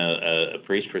 you've been a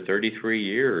priest for 33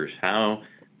 years. How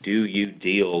do you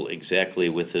deal exactly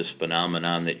with this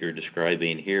phenomenon that you're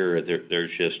describing here?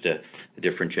 There's just a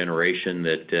different generation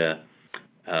that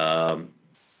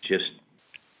just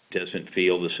doesn't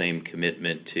feel the same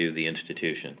commitment to the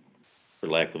institution, for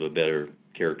lack of a better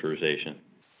characterization.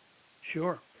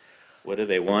 Sure. What do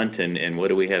they want, and what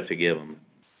do we have to give them?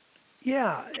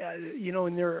 Yeah,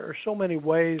 and there are so many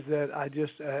ways that I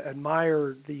just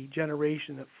admire the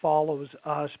generation that follows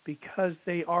us because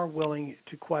they are willing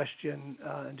to question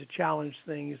and to challenge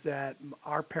things that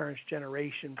our parents'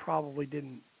 generation probably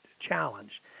didn't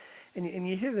challenge. And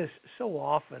you hear this so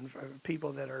often from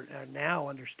people that are now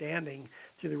understanding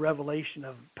through the revelation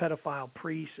of pedophile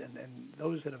priests and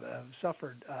those that have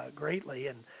suffered greatly.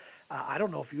 And I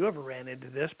don't know if you ever ran into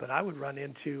this, but I would run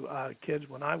into kids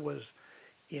when I was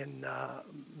in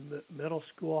middle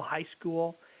school, high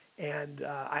school, and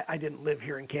I didn't live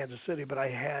here in Kansas City, but I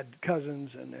had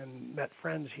cousins and met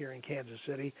friends here in Kansas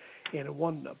City. And in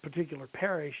one particular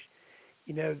parish,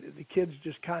 the kids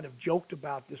just kind of joked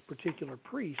about this particular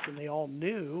priest, and they all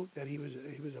knew that he was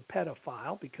a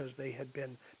pedophile because they had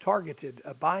been targeted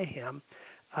by him.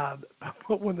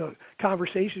 But when the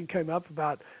conversation came up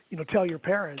about, tell your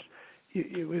parents,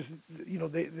 it was,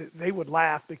 they would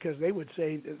laugh because they would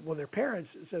say, well, their parents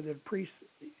said that priests,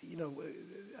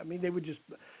 I mean, they were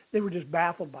just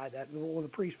baffled by that. Well, the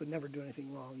priest would never do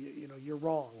anything wrong. You're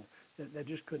wrong. That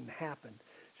just couldn't happen.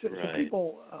 So, right. So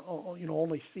people,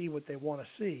 only see what they want to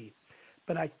see.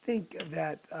 But I think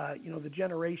that, the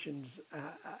generations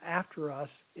after us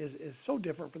is so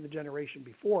different from the generation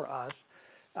before us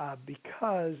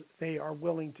because they are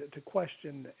willing to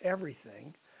question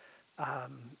everything.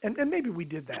 And maybe we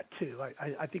did that too.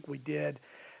 I think we did.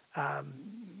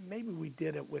 Maybe we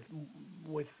did it with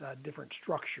different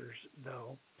structures,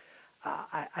 though.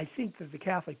 I think that the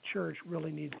Catholic Church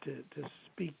really needs to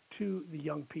speak to the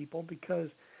young people because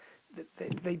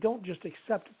they don't just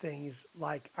accept things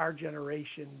like our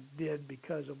generation did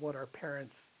because of what our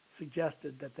parents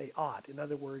suggested that they ought. In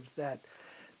other words, that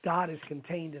God is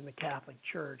contained in the Catholic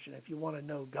Church, and if you want to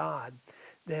know God,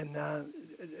 then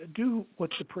do what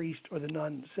the priest or the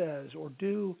nun says, or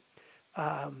do,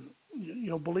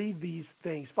 believe these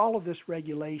things, follow this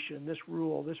regulation, this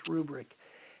rule, this rubric.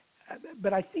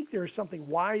 But I think there's something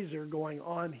wiser going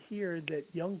on here that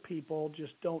young people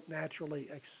just don't naturally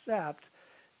accept,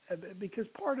 because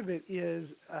part of it is,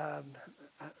 I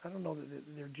don't know that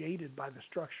they're jaded by the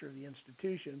structure of the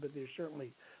institution, but there's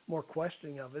certainly more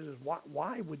questioning of it, is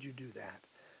why would you do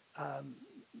that?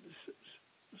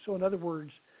 So in other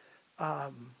words,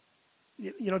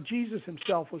 Jesus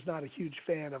himself was not a huge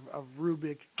fan of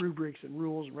rubrics and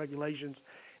rules and regulations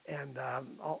and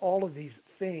all of these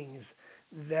things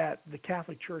that the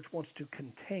Catholic Church wants to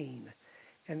contain.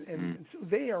 And so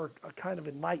they are kind of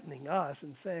enlightening us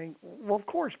and saying, well, of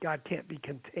course God can't be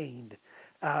contained.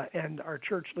 And our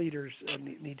church leaders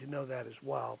need to know that as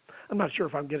well. I'm not sure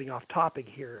if I'm getting off topic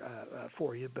here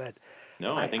for you, but...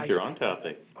 No, I think you're on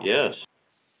topic. Yes.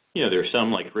 There's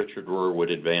some like Richard Rohr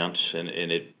would advance, and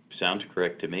it sounds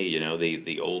correct to me.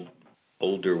 The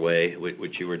older way,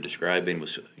 which you were describing, was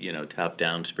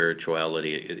top-down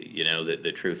spirituality. That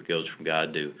the truth goes from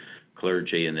God to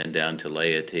clergy and then down to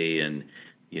laity, and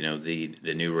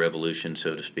the new revolution,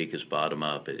 so to speak, is bottom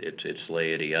up. It's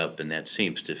laity up, and that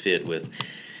seems to fit with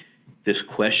this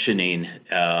questioning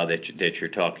that you're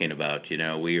talking about.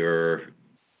 We are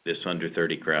this under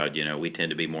 30 crowd. We tend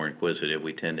to be more inquisitive.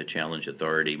 We tend to challenge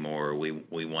authority more.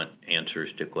 We want answers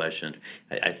to questions.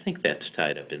 I think that's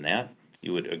tied up in that.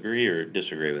 You would agree or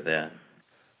disagree with that?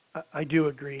 I do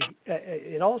agree.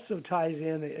 It also ties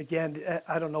in, again,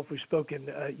 I don't know if we've spoken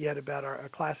yet about our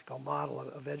classical model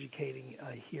of educating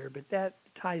here, but that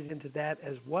ties into that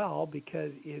as well,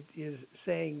 because it is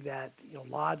saying that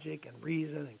logic and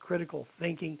reason and critical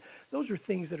thinking, those are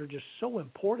things that are just so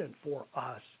important for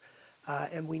us.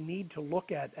 And we need to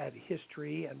look at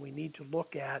history, and we need to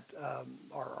look at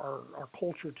our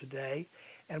culture today,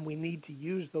 and we need to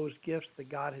use those gifts that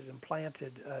God has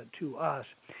implanted to us.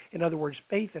 In other words,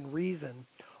 faith and reason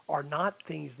are not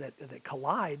things that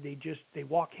collide. They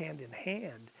walk hand in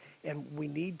hand, and we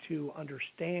need to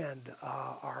understand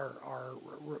our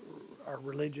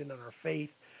religion and our faith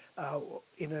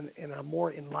in a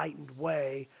more enlightened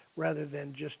way, rather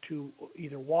than just to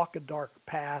either walk a dark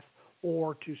path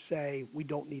or to say we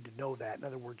don't need to know that. In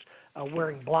other words,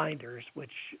 wearing blinders,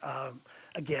 which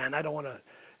again, I don't want to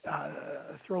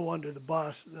throw under the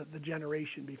bus the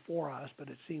generation before us, but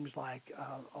it seems like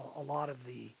a lot of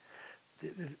the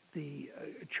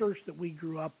church that we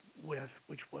grew up with,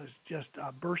 which was just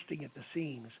bursting at the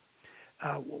seams,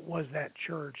 was that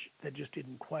church that just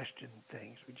didn't question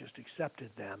things. We just accepted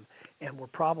them, and we're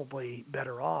probably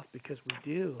better off because we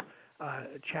do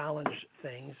challenge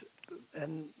things,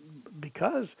 and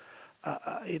because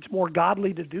it's more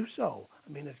godly to do so.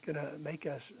 I mean, it's going to make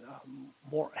us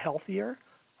more healthier,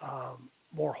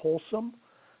 more wholesome,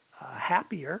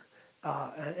 happier,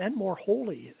 and more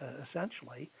holy,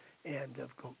 essentially. And of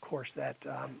course, that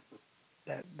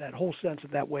whole sense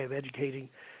of that way of educating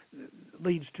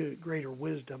leads to greater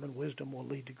wisdom, and wisdom will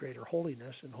lead to greater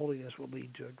holiness, and holiness will lead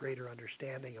to a greater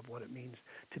understanding of what it means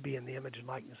to be in the image and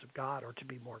likeness of God, or to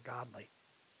be more godly.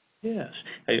 Yes.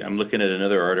 I'm looking at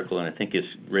another article, and I think it's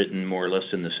written more or less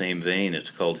in the same vein. It's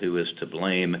called Who is to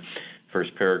Blame?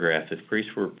 First paragraph, if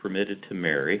priests were permitted to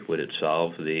marry, would it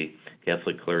solve the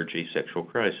Catholic clergy sexual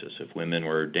crisis? If women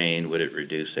were ordained, would it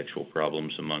reduce sexual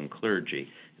problems among clergy?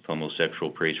 If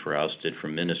homosexual priests were ousted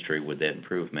from ministry, would that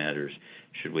improve matters?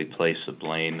 Should we place the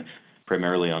blame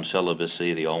primarily on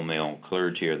celibacy, the all-male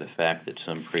clergy, or the fact that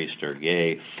some priests are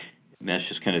gay? And that's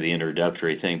just kind of the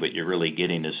introductory thing, but you're really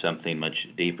getting to something much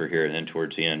deeper here. And then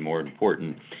towards the end, more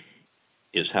important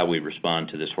is how we respond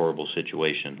to this horrible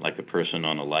situation. Like a person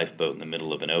on a lifeboat in the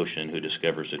middle of an ocean who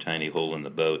discovers a tiny hole in the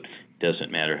boat,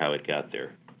 doesn't matter how it got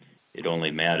there. It only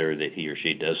matters that he or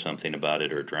she does something about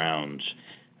it or drowns.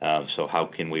 So how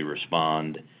can we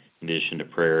respond in addition to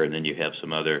prayer? And then you have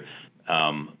some other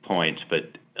points,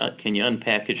 but can you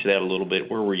unpackage that a little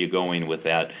bit? Where were you going with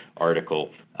that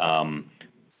article?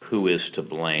 Who is to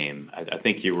blame? I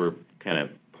think you were kind of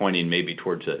pointing maybe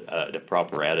towards a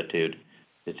proper attitude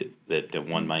that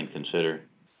one might consider.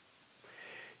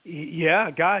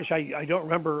 Yeah, gosh, I don't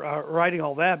remember writing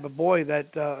all that, but boy,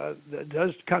 that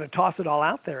does kind of toss it all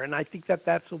out there, and I think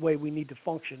that's the way we need to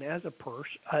function as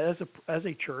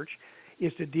a church,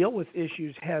 is to deal with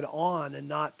issues head on and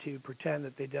not to pretend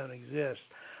that they don't exist.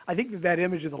 I think that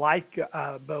image of the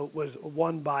lifeboat was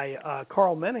won by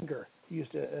Carl Menninger. He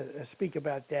used to speak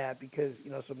about that, because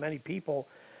so many people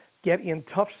get in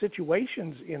tough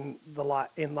situations in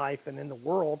life and in the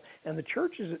world, and the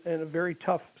church is in a very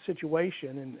tough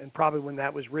situation. And probably when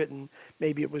that was written,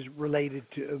 maybe it was related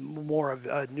to more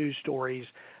of news stories.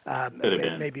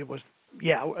 Maybe it was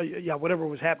whatever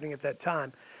was happening at that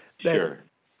time. Sure.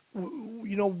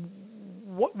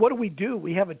 What do we do?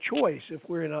 We have a choice if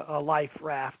we're in a life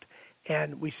raft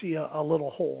and we see a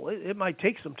little hole. It might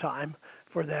take some time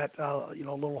for that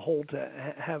little hole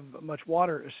to have much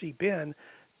water seep in.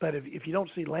 But if you don't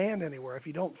see land anywhere, if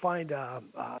you don't find a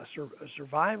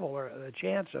survival or a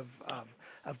chance of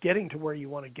getting to where you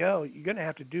want to go, you're going to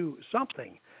have to do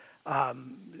something.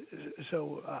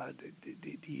 So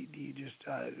do you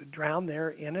just drown there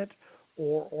in it,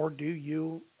 or do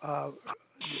you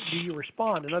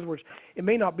respond? In other words, it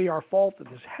may not be our fault that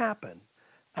this happened,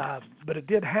 but it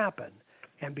did happen,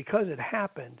 and because it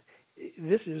happened,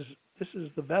 this is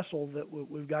the vessel that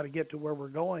we've got to get to where we're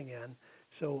going in.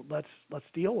 So let's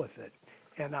deal with it.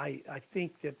 And I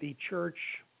think that the church,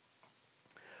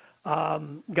 a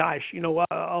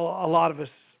lot of us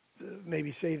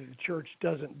maybe say that the church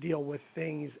doesn't deal with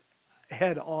things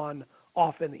head on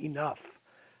often enough.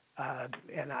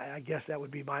 And I guess that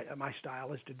would be my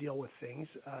style, is to deal with things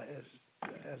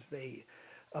as they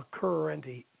occur, and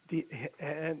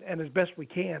as best we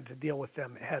can to deal with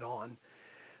them head on.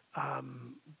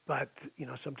 But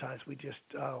sometimes we just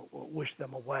wish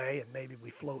them away, and maybe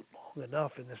we float long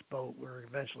enough in this boat, we're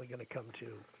eventually going to come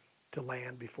to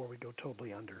land before we go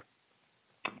totally under.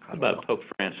 How about Pope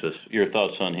Francis? Your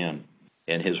thoughts on him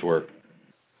and his work?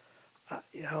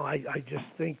 I just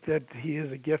think that he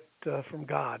is a gift from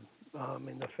God.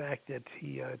 In the fact that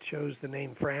he chose the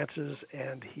name Francis,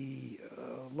 and he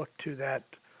looked to that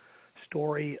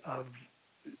story of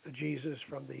Jesus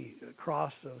from the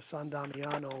cross of San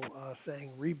Damiano,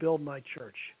 saying, "Rebuild my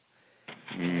church."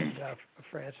 And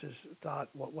Francis thought,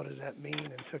 what does that mean?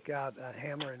 And took out a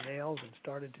hammer and nails and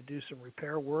started to do some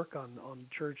repair work on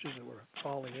churches that were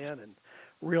falling in, and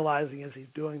realizing as he's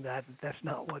doing that that's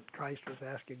not what Christ was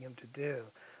asking him to do.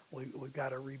 We've got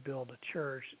to rebuild a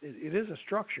church. It is a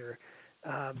structure,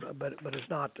 but it's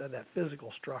not that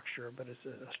physical structure, but it's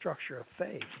a structure of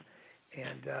faith.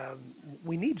 And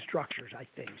we need structures, I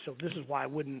think. So this is why I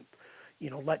wouldn't,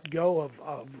 let go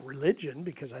of religion,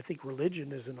 because I think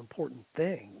religion is an important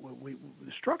thing.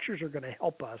 The structures are going to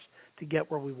help us to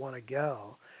get where we want to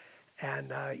go. And,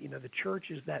 the church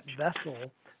is that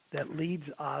vessel that leads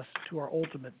us to our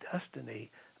ultimate destiny,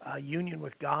 union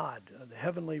with God, the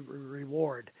heavenly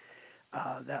reward,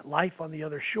 that life on the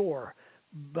other shore.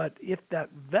 But if that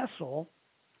vessel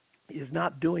is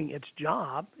not doing its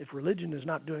job, if religion is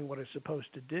not doing what it's supposed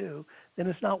to do, then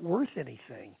it's not worth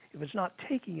anything. If it's not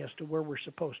taking us to where we're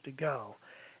supposed to go.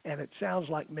 And it sounds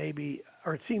like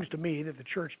it seems to me that the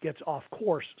church gets off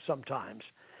course sometimes.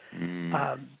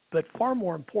 But far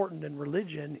more important than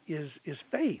religion is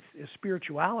faith, is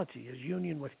spirituality, is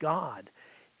union with God.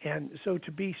 And so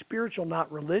to be spiritual,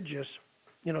 not religious,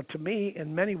 to me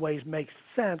in many ways makes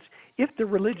sense if the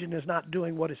religion is not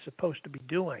doing what it's supposed to be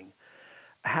doing.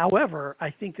 However, I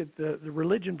think that the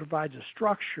religion provides a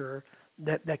structure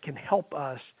that can help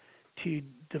us to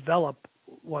develop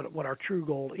what our true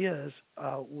goal is,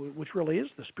 which really is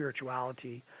the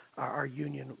spirituality, our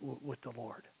union with the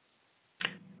Lord.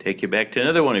 Take you back to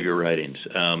another one of your writings,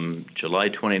 July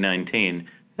 2019.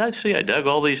 I dug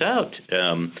all these out.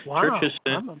 Wow, Church's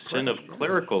sin of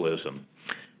clericalism.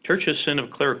 Church's sin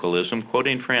of clericalism,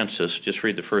 quoting Francis, just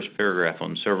read the first paragraph.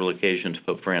 On several occasions,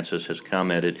 Pope Francis has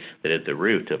commented that at the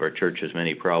root of our church's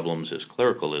many problems is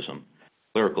clericalism.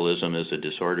 Clericalism is a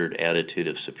disordered attitude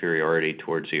of superiority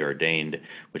towards the ordained,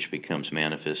 which becomes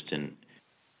manifest in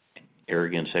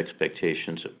arrogance,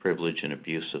 expectations of privilege, and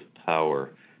abuse of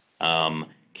power.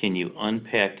 Can you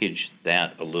unpackage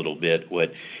that a little bit, what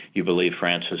you believe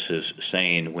Francis is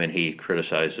saying when he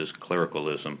criticizes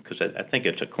clericalism? Because I think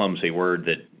it's a clumsy word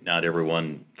that not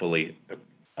everyone fully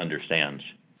understands.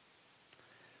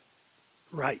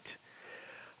 Right.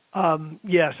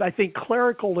 Yes, I think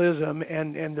clericalism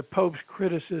and the Pope's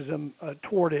criticism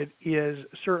toward it is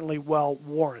certainly well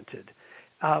warranted.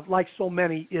 Like so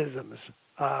many isms,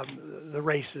 the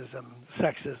racism,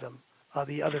 sexism,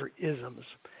 the other isms.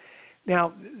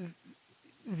 Now,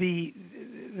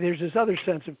 there's this other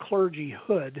sense of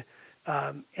clergyhood,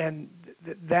 and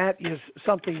that is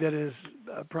something that is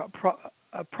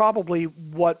probably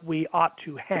what we ought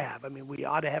to have. I mean, we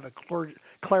ought to have a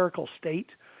clerical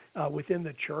state within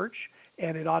the church,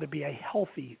 and it ought to be a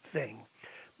healthy thing.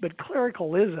 But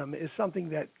clericalism is something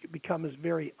that becomes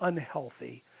very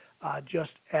unhealthy,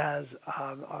 just as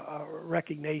a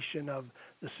recognition of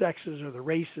the sexes or the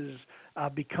races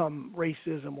become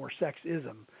racism or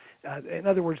sexism. In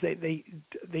other words,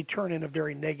 they turn in a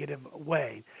very negative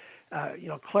way.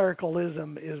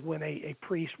 Clericalism is when a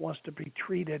priest wants to be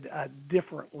treated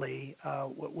differently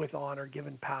with honor,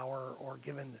 given power, or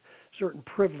given certain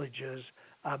privileges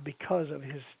because of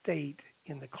his state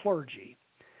in the clergy.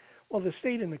 Well, the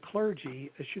state in the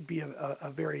clergy should be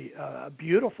a very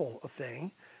beautiful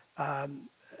thing,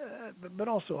 but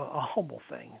also a humble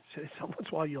thing. So once in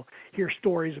a while you'll hear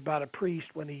stories about a priest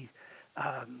when he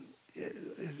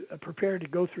is prepared to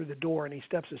go through the door and he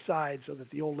steps aside so that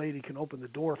the old lady can open the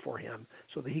door for him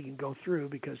so that he can go through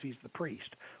because he's the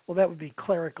priest. Well, that would be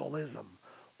clericalism,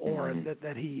 or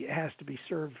that he has to be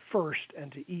served first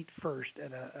and to eat first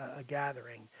at a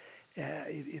gathering.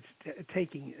 It's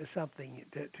taking something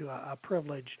to a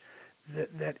privilege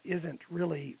that isn't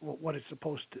really what it's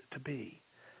supposed to be.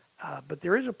 But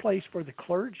there is a place for the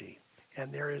clergy,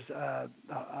 and there is a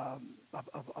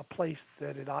place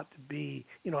that it ought to be,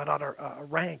 it ought to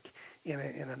rank in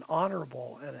an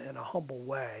honorable and a humble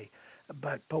way.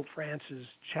 But Pope Francis'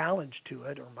 challenge to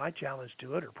it, or my challenge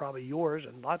to it, or probably yours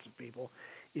and lots of people,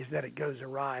 is that it goes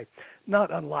awry.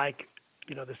 Not unlike,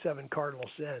 the 7 cardinal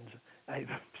sins. I was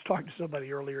talking to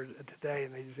somebody earlier today,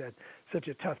 and they just had such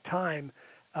a tough time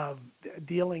of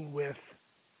dealing with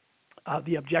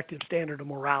the objective standard of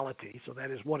morality. So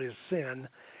that is, what is sin?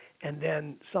 And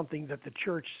then something that the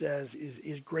church says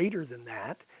is greater than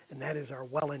that, and that is our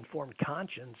well-informed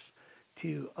conscience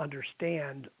to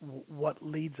understand what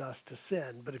leads us to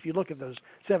sin. But if you look at those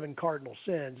 7 cardinal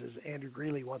sins, as Andrew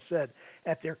Greeley once said,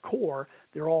 at their core,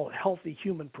 they're all healthy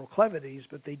human proclivities,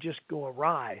 but they just go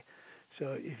awry.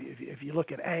 So if you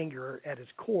look at anger at its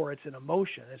core, it's an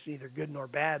emotion. It's neither good nor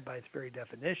bad by its very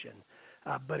definition,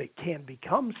 but it can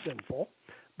become sinful.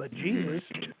 But Jesus,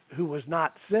 who was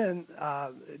not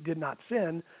did not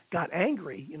sin, got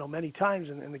angry. Many times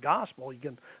in the gospel, you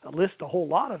can list a whole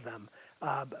lot of them.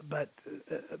 But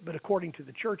according to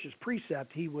the church's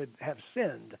precept, he would have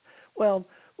sinned. Well,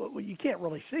 Well, you can't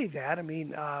really say that. I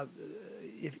mean,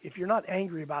 if you're not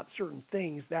angry about certain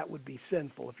things, that would be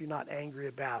sinful. If you're not angry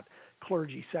about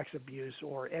clergy sex abuse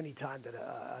or any time that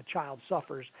a child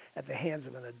suffers at the hands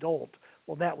of an adult,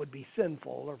 well, that would be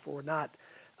sinful. Or if we're not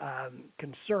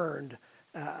concerned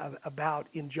about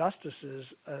injustices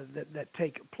that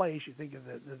take place, you think of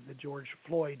the George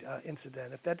Floyd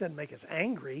incident. If that doesn't make us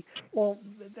angry, well,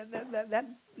 that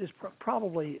is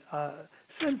probably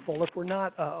sinful if we're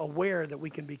not aware that we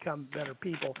can become better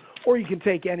people. Or you can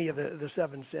take any of the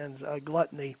seven sins.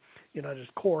 Gluttony, at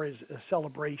its core is a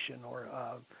celebration, or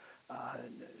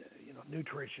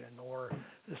nutrition, or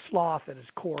the sloth at its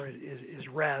core is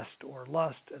rest, or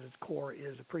lust at its core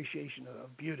is appreciation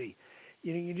of beauty.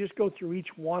 You just go through each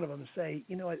one of them and say,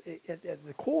 at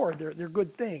the core, they're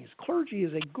good things. Clergy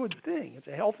is a good thing. It's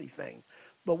a healthy thing.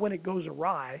 But when it goes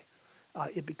awry,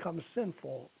 it becomes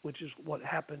sinful, which is what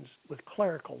happens with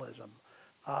clericalism.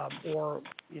 Or,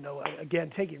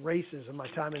 again, taking racism, my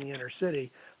time in the inner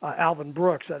city, Alvin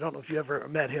Brooks, I don't know if you ever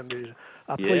met him. He was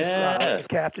a police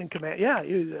captain, command. Yeah,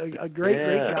 he was a great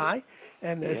guy,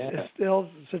 and is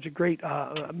still such a great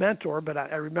mentor. But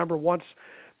I remember once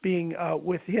being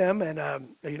with him and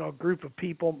a group of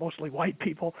people, mostly white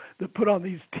people, that put on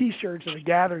these T-shirts at a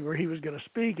gathering where he was going to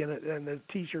speak, and the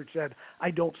T-shirt said,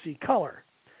 "I don't see color."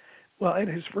 Well, and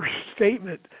his first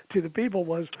statement to the people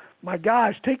was, "My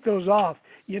gosh, take those off.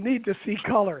 You need to see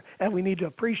color, and we need to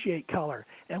appreciate color,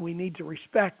 and we need to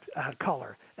respect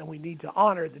color, and we need to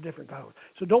honor the different colors.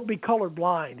 So don't be color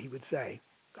blind," he would say.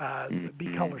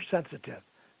 Be color sensitive,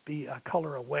 be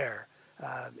color aware.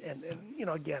 And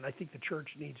again, I think the church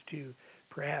needs to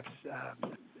perhaps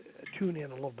tune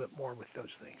in a little bit more with those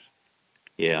things.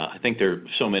 Yeah, I think there are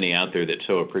so many out there that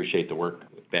so appreciate the work,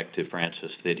 back to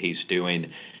Francis, that he's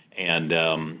doing. And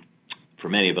for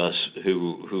many of us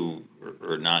who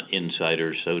are not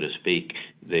insiders, so to speak,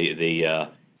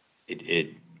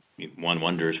 one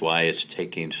wonders why it's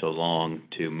taking so long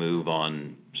to move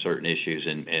on certain issues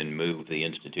and move the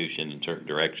institution in certain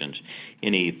directions.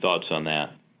 Any thoughts on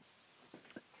that?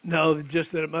 No,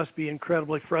 just that it must be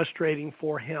incredibly frustrating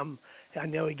for him. I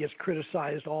know he gets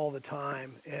criticized all the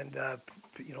time, and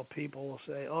people will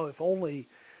say, "Oh, if only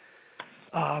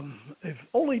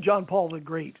John Paul the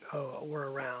Great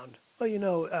were around."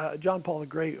 Well, John Paul the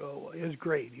Great is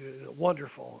great. He was a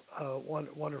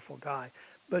wonderful guy.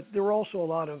 But there were also a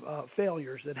lot of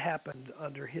failures that happened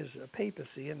under his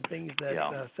papacy, and things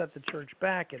that set the church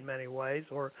back in many ways,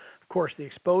 or, of course, the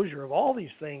exposure of all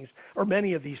these things, or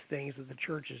many of these things that the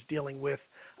church is dealing with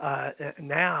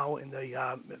now in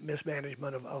the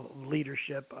mismanagement of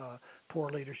leadership, poor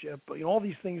leadership, all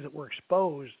these things that were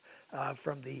exposed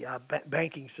from the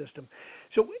banking system.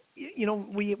 So,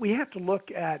 we have to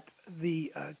look at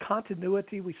the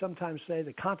continuity. We sometimes say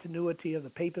the continuity of the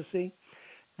papacy,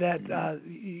 that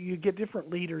you get different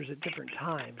leaders at different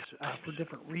times for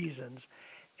different reasons.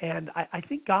 And I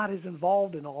think God is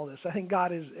involved in all this. I think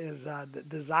God is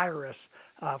desirous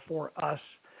for us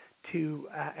to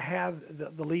have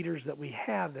the leaders that we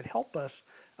have that help us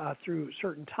through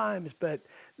certain times, but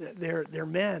they're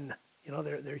men.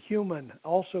 They're human,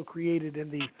 also created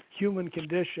in the human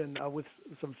condition with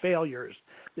some failures.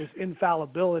 This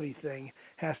infallibility thing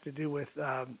has to do with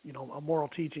moral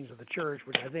teachings of the church,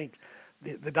 which I think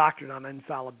the doctrine on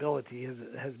infallibility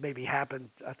has maybe happened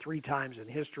 3 times in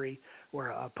history,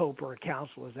 where a pope or a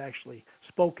council has actually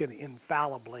spoken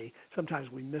infallibly.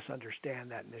 Sometimes we misunderstand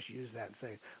that and misuse that and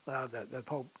say, well, the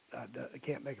pope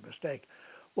can't make a mistake.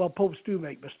 Well, popes do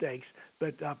make mistakes,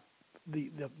 but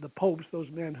the popes, those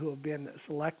men who have been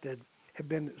selected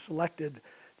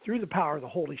through the power of the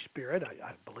Holy Spirit,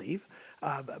 I believe.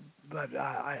 But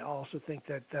I also think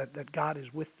that God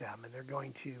is with them, and they're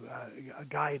going to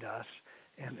guide us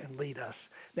and lead us.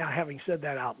 Now, having said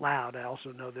that out loud, I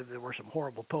also know that there were some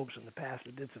horrible popes in the past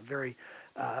that did some very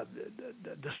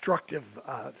destructive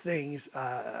things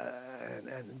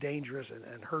and dangerous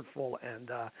and hurtful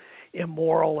and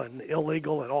immoral and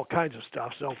illegal and all kinds of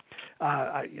stuff. So,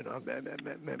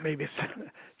 maybe it's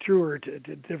truer to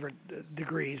different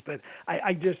degrees, but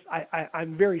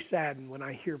I'm very saddened when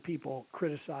I hear people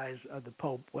criticize the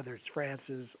Pope, whether it's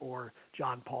Francis or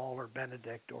John Paul or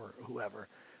Benedict or whoever.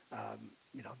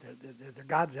 They're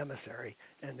God's emissary,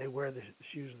 and they wear the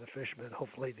shoes of the fisherman.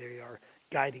 Hopefully they are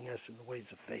guiding us in the ways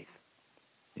of faith.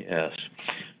 Yes.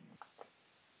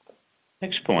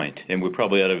 Next point, and we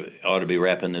probably ought to be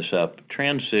wrapping this up.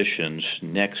 Transitions,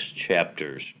 next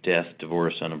chapters, death,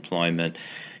 divorce, unemployment,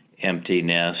 empty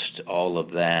nest, all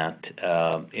of that.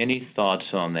 Any thoughts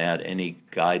on that? Any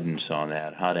guidance on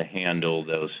that? How to handle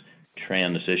those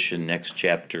transition next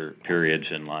chapter periods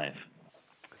in life?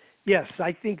 Yes,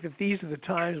 I think that these are the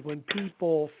times when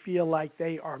people feel like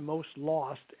they are most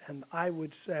lost, and I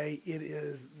would say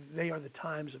they are the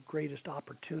times of greatest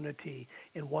opportunity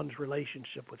in one's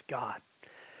relationship with God.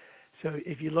 So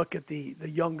if you look at the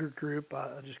younger group,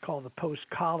 I'll just call the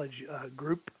post-college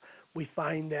group, we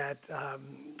find that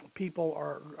people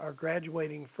are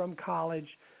graduating from college,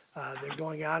 they're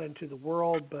going out into the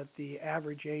world, but the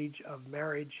average age of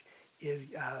marriage is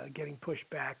getting pushed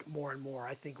back more and more.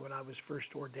 I think when I was first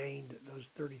ordained, those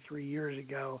 33 years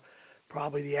ago,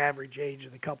 probably the average age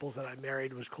of the couples that I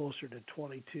married was closer to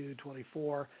 22,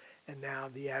 24, and now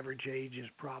the average age is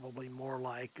probably more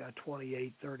like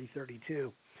 28, 30,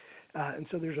 32. And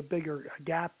so there's a bigger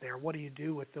gap there. What do you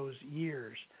do with those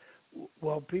years?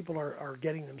 Well, people are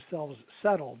getting themselves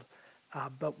settled,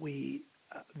 but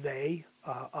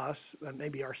us, and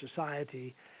maybe our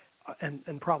society,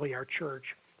 and probably our church,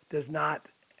 does not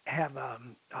have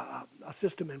a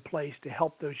system in place to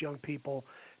help those young people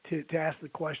to ask the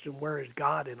question, where is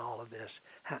God in all of this?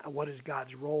 What is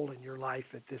God's role in your life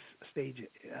at this stage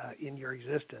in your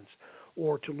existence?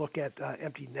 Or to look at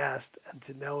empty nest and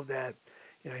to know that,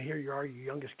 here you are, your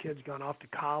youngest kid's gone off to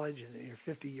college and you're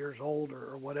 50 years old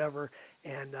or whatever,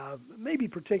 and maybe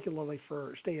particularly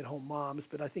for stay-at-home moms,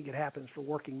 but I think it happens for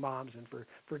working moms and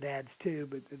for dads too,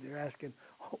 but they're asking,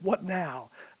 what now?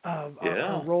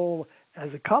 Our role as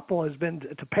a couple has been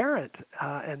to parent,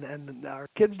 and our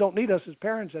kids don't need us as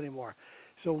parents anymore.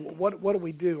 So what do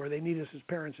we do? Or they need us as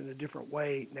parents in a different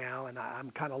way now, and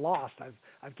I'm kind of lost.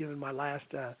 I've given my last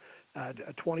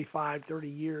 25, 30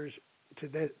 years to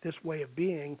this way of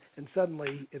being, and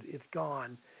suddenly it's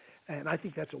gone. And I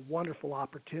think that's a wonderful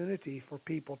opportunity for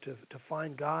people to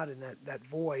find God in that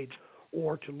void,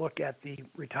 or to look at the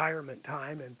retirement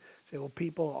time and say, well,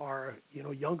 people are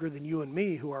younger than you and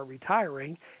me who are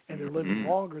retiring, and they're living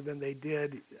longer than they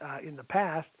did in the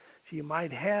past. So you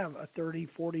might have a 30,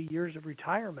 40 years of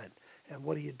retirement, and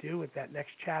what do you do with that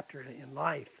next chapter in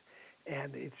life?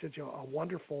 And it's such a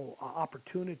wonderful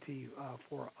opportunity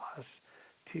for us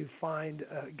to find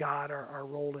God, our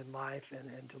role in life,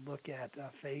 and to look at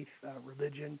faith,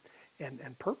 religion,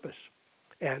 and purpose.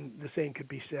 And the same could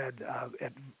be said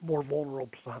at more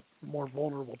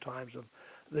vulnerable times of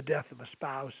the death of a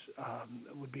spouse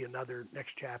would be another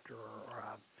next chapter or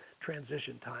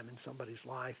transition time in somebody's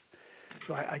life.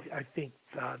 So I think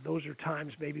those are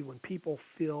times maybe when people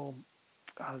feel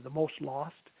the most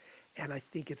lost, and I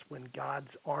think it's when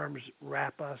God's arms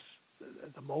wrap us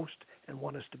the most and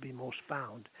want us to be most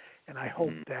found. And I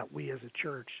hope that we as a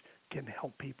church can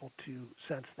help people to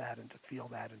sense that and to feel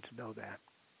that and to know that.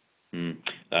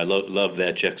 I love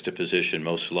that juxtaposition,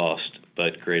 most lost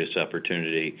but greatest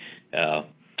opportunity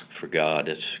for God.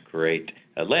 It's great.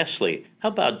 Lastly, how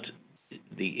about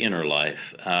the inner life?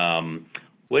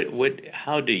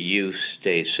 How do you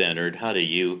stay centered? How do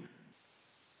you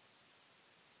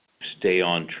stay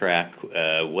on track?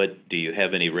 Do you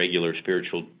have any regular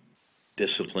spiritual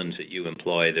disciplines that you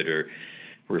employ that are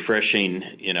refreshing,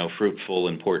 fruitful,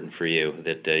 important for you,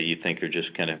 that you think are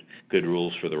just kind of good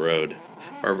rules for the road,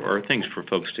 or things for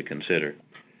folks to consider?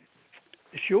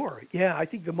 Sure. Yeah, I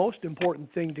think the most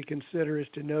important thing to consider is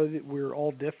to know that we're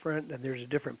all different and there's a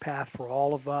different path for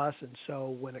all of us. And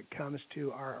so when it comes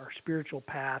to our spiritual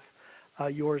path,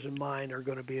 yours and mine are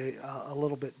going to be a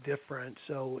little bit different.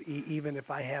 So even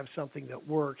if I have something that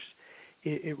works,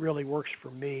 it really works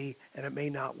for me, and it may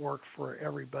not work for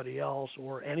everybody else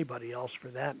or anybody else for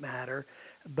that matter.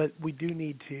 But we do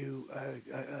need to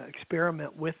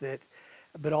experiment with it,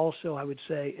 but also I would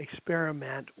say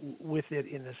experiment with it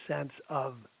in the sense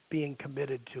of being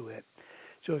committed to it.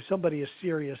 So if somebody is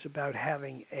serious about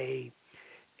having a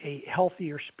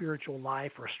healthier spiritual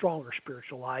life or a stronger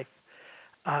spiritual life,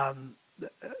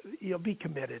 be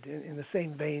committed in the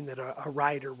same vein that a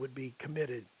writer would be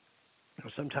committed.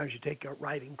 Sometimes you take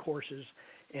writing courses,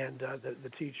 and the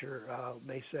teacher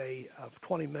may say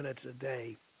 20 minutes a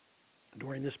day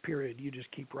during this period, you just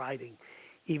keep writing,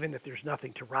 even if there's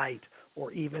nothing to write,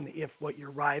 or even if what you're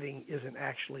writing isn't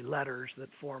actually letters that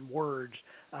form words,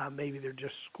 maybe they're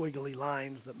just squiggly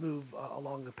lines that move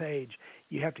along the page.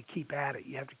 You have to keep at it.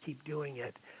 You have to keep doing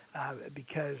it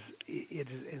because it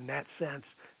is in that sense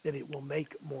that it will make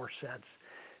more sense.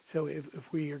 So if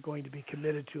we are going to be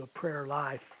committed to a prayer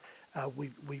life,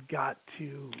 we've got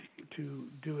to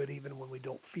do it even when we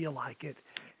don't feel like it.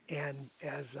 And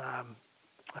as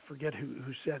I forget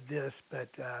who said this, but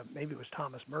maybe it was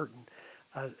Thomas Merton,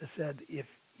 said, if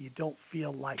you don't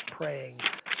feel like praying,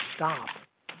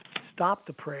 stop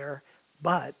the prayer,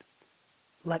 but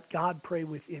let God pray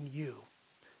within you.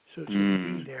 so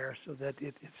to be there, so that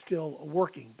it's still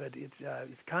working. But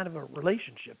it's kind of a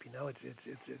relationship, you know.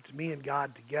 It's me and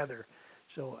God together.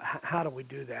 So how do we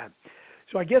do that?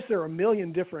 So I guess there are a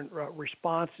million different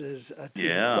responses to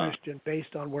the question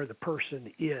based on where the person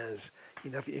is.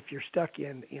 You know, if you're stuck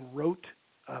in rote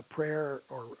prayer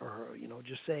or you know,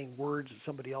 just saying words that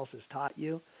somebody else has taught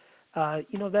you,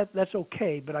 you know, that's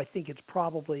okay. But I think it's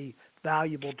probably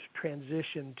valuable to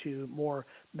transition to more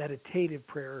meditative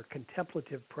prayer,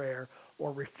 contemplative prayer,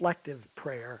 or reflective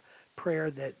prayer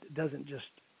that doesn't just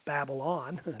babble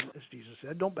on, as Jesus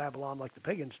said. Don't babble on like the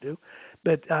pagans do,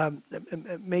 but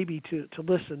maybe to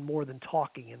listen more than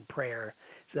talking in prayer.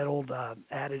 It's that old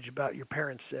adage about your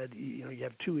parents said, you know, you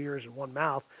have 2 ears and 1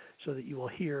 mouth so that you will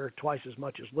hear twice as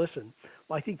much as listen.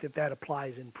 Well, I think that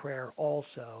applies in prayer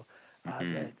also.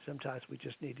 That sometimes we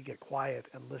just need to get quiet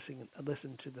and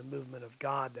listen to the movement of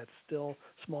God, that still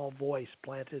small voice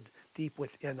planted deep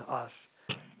within us,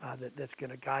 that's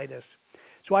going to guide us.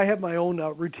 So I have my own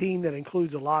routine that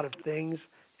includes a lot of things,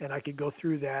 and I could go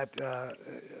through that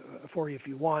for you if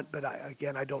you want, but I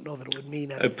don't know that it would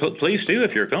mean anything. Please do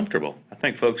if you're comfortable. I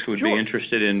think folks would Sure. be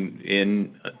interested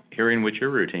in hearing what your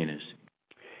routine is.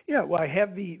 Yeah, well, I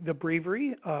have the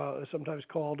breviary, sometimes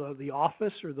called the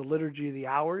office or the liturgy of the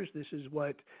hours. This is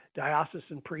what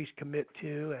diocesan priests commit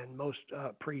to, and most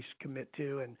priests commit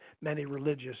to, and many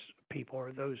religious people,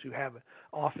 or those who have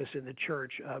office in the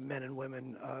church, men and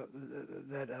women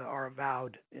that are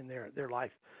avowed in their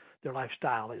life. Their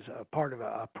lifestyle is a part of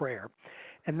a prayer.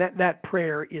 And that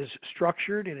prayer is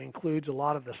structured. It includes a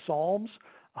lot of the Psalms,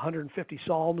 150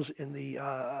 Psalms in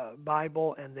the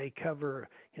Bible, and they cover,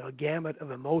 you know, a gamut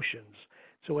of emotions.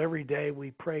 So every day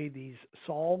we pray these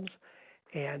Psalms,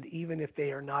 and even if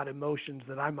they are not emotions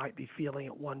that I might be feeling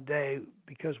at one day,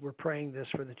 because we're praying this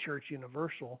for the Church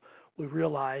Universal, we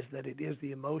realize that it is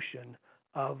the emotion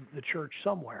of the church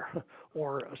somewhere,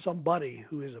 or somebody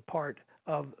who is a part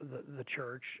of the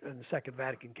church, and the Second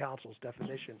Vatican Council's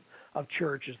definition of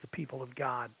church is the people of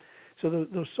God. So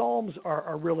those Psalms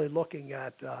are really looking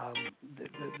at the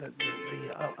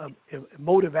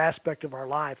emotive aspect of our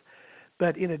life.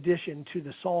 But in addition to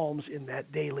the Psalms in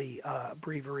that daily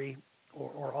breviary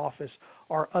or office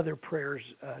are other prayers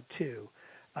too.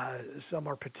 Some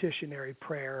are petitionary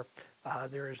prayer.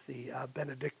 There is the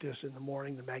Benedictus in the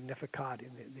morning, the Magnificat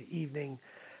in the evening.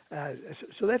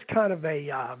 So that's kind of a,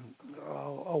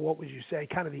 what would you say,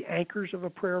 kind of the anchors of a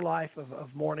prayer life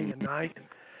of morning and night.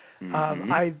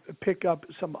 I pick up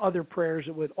some other prayers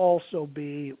that would also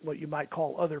be what you might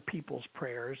call other people's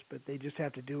prayers, but they just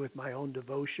have to do with my own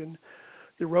devotion.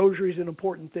 The rosary is an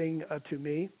important thing to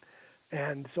me,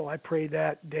 and so I pray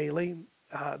that daily.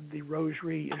 The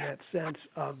rosary in that sense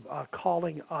of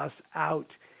calling us out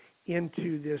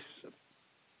into this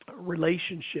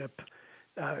relationship.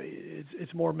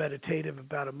 It's more meditative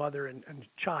about a mother and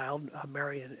child,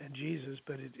 Mary and Jesus,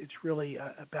 but it's really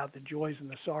about the joys and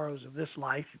the sorrows of this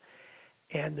life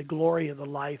and the glory of the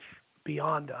life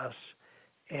beyond us.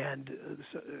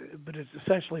 But it's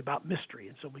essentially about mystery,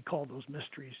 and so we call those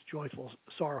mysteries joyful,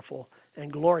 sorrowful,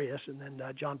 and glorious. And then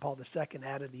John Paul II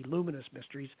added the luminous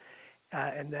mysteries,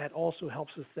 and that also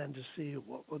helps us then to see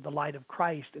the light of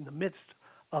Christ in the midst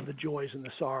of the joys and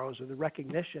the sorrows, or the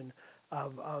recognition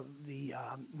of the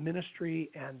ministry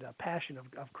and passion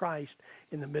of Christ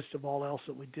in the midst of all else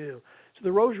that we do. So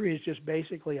the rosary is just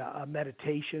basically a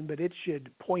meditation, but it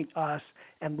should point us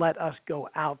and let us go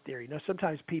out there. You know,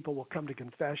 sometimes people will come to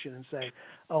confession and say,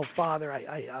 "Oh, Father,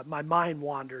 my mind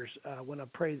wanders when I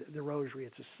pray the rosary.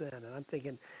 It's a sin." And I'm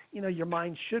thinking, you know, your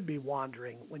mind should be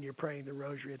wandering when you're praying the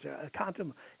rosary. It's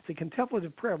a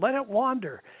contemplative prayer. Let it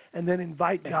wander, and then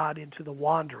invite God into the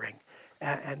wandering.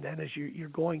 And then as you're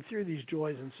going through these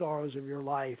joys and sorrows of your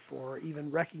life, or even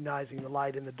recognizing the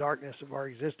light in the darkness of our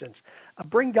existence,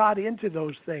 bring God into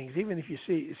those things. Even if you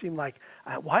seem like,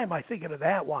 why am I thinking of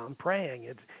that while I'm praying?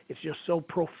 It's just so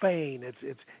profane.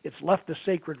 It's left the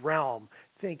sacred realm.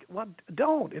 Think, well,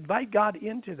 don't. Invite God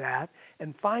into that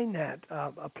and find that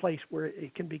a place where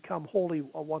it can become holy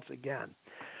once again.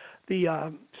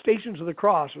 The Stations of the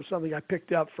Cross was something I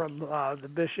picked up from the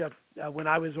bishop when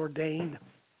I was ordained.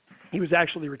 He was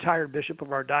actually the retired bishop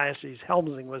of our diocese.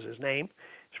 Helmsing was his name.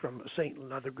 He's from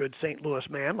another good St. Louis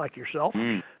man like yourself.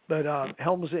 But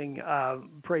Helmsing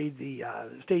prayed the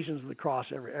Stations of the Cross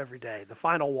every day, the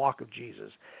final walk of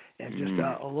Jesus, and just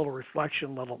a little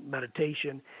reflection, a little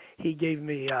meditation. He gave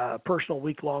me a personal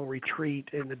week-long retreat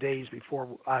in the days before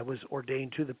I was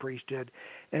ordained to the priesthood.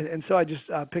 And so I just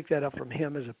picked that up from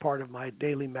him as a part of my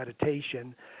daily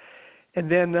meditation. And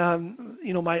then,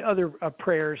 you know, my other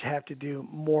prayers have to do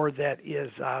more that is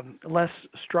less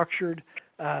structured.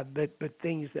 but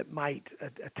things that might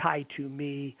tie to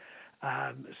me.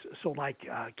 So like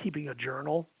keeping a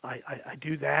journal, I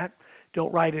do that.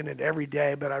 Don't write in it every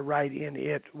day, but I write in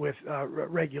it with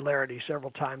regularity,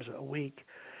 several times a week.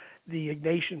 The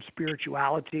Ignatian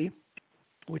spirituality,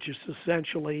 which is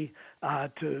essentially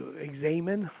to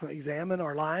examine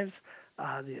our lives,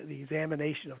 the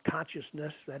examination of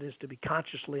consciousness, that is to be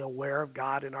consciously aware of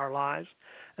God in our lives.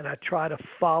 And I try to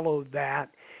follow that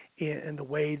in the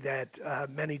way that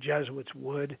many Jesuits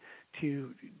would,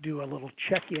 to do a little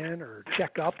check-in or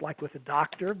check-up like with a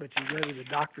doctor, but you go to the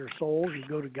doctor of souls, you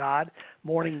go to God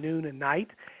morning, noon, and night,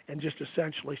 and just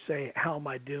essentially say, how am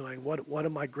I doing? What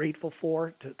am I grateful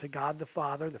for to God the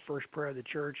Father, the first prayer of the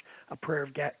church, a prayer of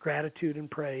gratitude and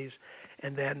praise,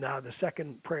 and then the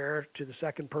second prayer to the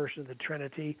second person of the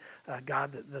Trinity,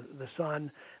 God the Son,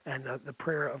 and the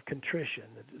prayer of contrition,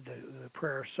 the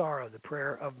prayer of sorrow, the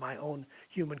prayer of my own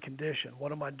human condition.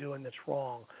 What am I doing that's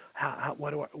wrong?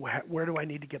 Where do I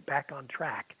need to get back on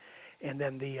track? And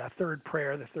then the third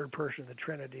prayer, the third person of the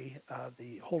Trinity,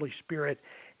 the Holy Spirit,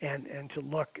 and to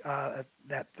look at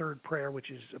that third prayer,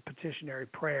 which is a petitionary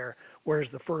prayer, whereas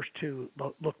the first two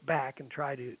look back and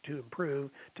try to improve,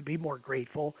 to be more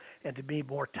grateful, and to be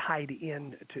more tied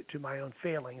in to my own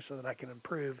failings so that I can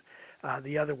improve.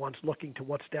 The other one's looking to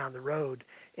what's down the road,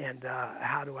 and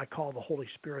how do I call the Holy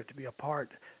Spirit to be a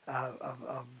part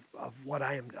of what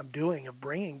I'm doing, of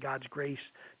bringing God's grace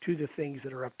to the things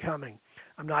that are upcoming.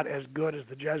 I'm not as good as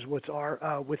the Jesuits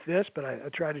are with this, but I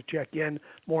try to check in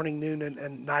morning, noon,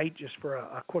 and night just for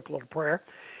a quick little prayer.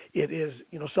 It is,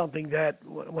 something that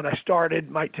when I started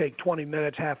might take 20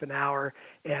 minutes, half an hour,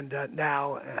 and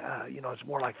now, it's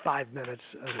more like 5 minutes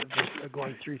just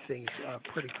going through things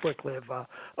pretty quickly, of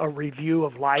a review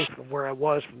of life, of where I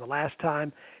was from the last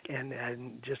time,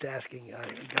 and just asking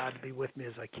God to be with me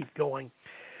as I keep going.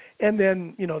 And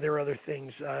then, there are other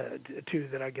things, too,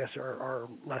 that I guess are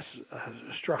less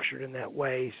structured in that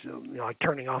way. So, like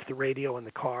turning off the radio in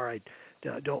the car. I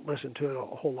don't listen to it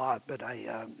a whole lot, but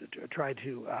I try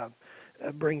to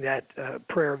bring that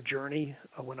prayer of journey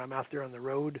when I'm out there on the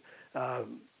road,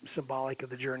 symbolic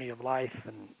of the journey of life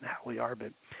and how we are.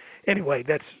 But anyway,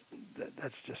 that's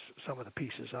just some of the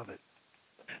pieces of it.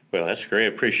 Well, that's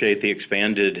great. I appreciate the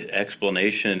expanded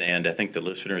explanation, and I think the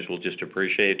listeners will just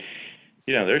appreciate.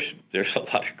 There's a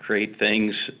lot of great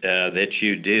things that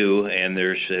you do, and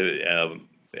there's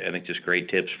I think just great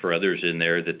tips for others in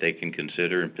there that they can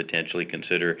consider and potentially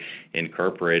consider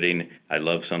incorporating. I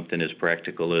love something as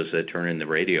practical as turning the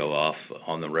radio off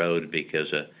on the road, because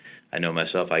I know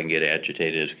myself, I can get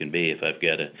agitated as can be if I've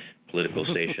got a political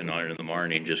station on in the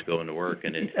morning just going to work,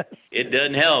 and it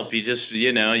doesn't help. You just,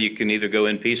 you can either go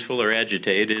in peaceful or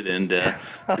agitated, and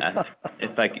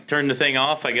if I turn the thing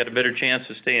off, I got a better chance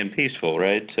of staying peaceful,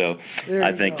 right? So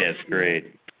I think that's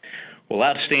great. Well,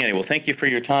 outstanding. Well, thank you for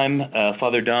your time,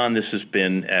 Father Don. This has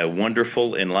been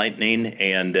wonderful, enlightening,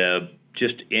 and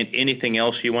just anything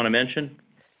else you want to mention?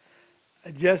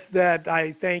 Just that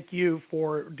I thank you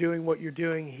for doing what you're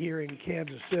doing here in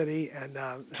Kansas City, and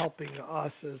helping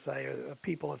us as a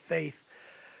people of faith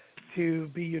to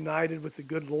be united with the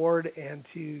good Lord, and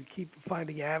to keep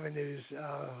finding avenues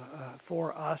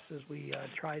for us as we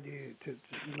try to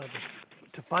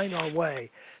find our way,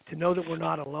 to know that we're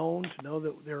not alone, to know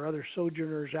that there are other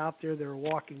sojourners out there that are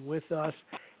walking with us,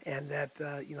 and that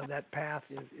that path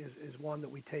is one that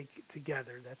we take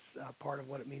together. That's part of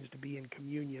what it means to be in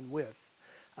communion with.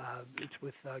 It's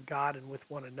with God and with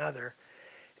one another.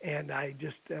 And I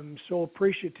just am so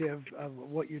appreciative of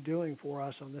what you're doing for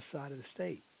us on this side of the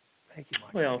state. Thank you,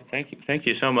 Michael. Well, thank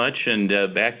you so much, and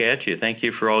back at you. Thank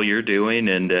you for all you're doing,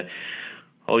 and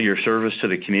all your service to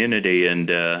the community, and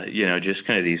just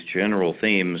kind of these general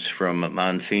themes from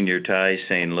Monsignor Tai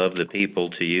saying love the people,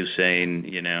 to you saying,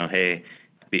 hey,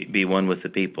 be one with the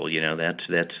people.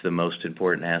 That's the most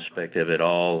important aspect of it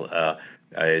all.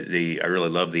 I really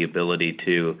love the ability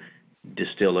to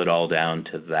distill it all down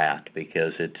to that,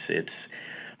 because it's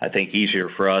I think easier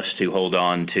for us to hold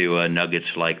on to nuggets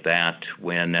like that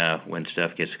when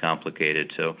stuff gets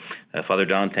complicated. So, Father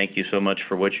Don, thank you so much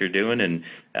for what you're doing, and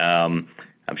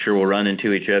I'm sure we'll run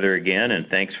into each other again. And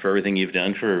thanks for everything you've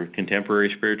done for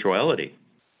contemporary spirituality.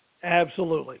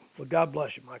 Absolutely. Well, God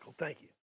bless you, Michael. Thank you.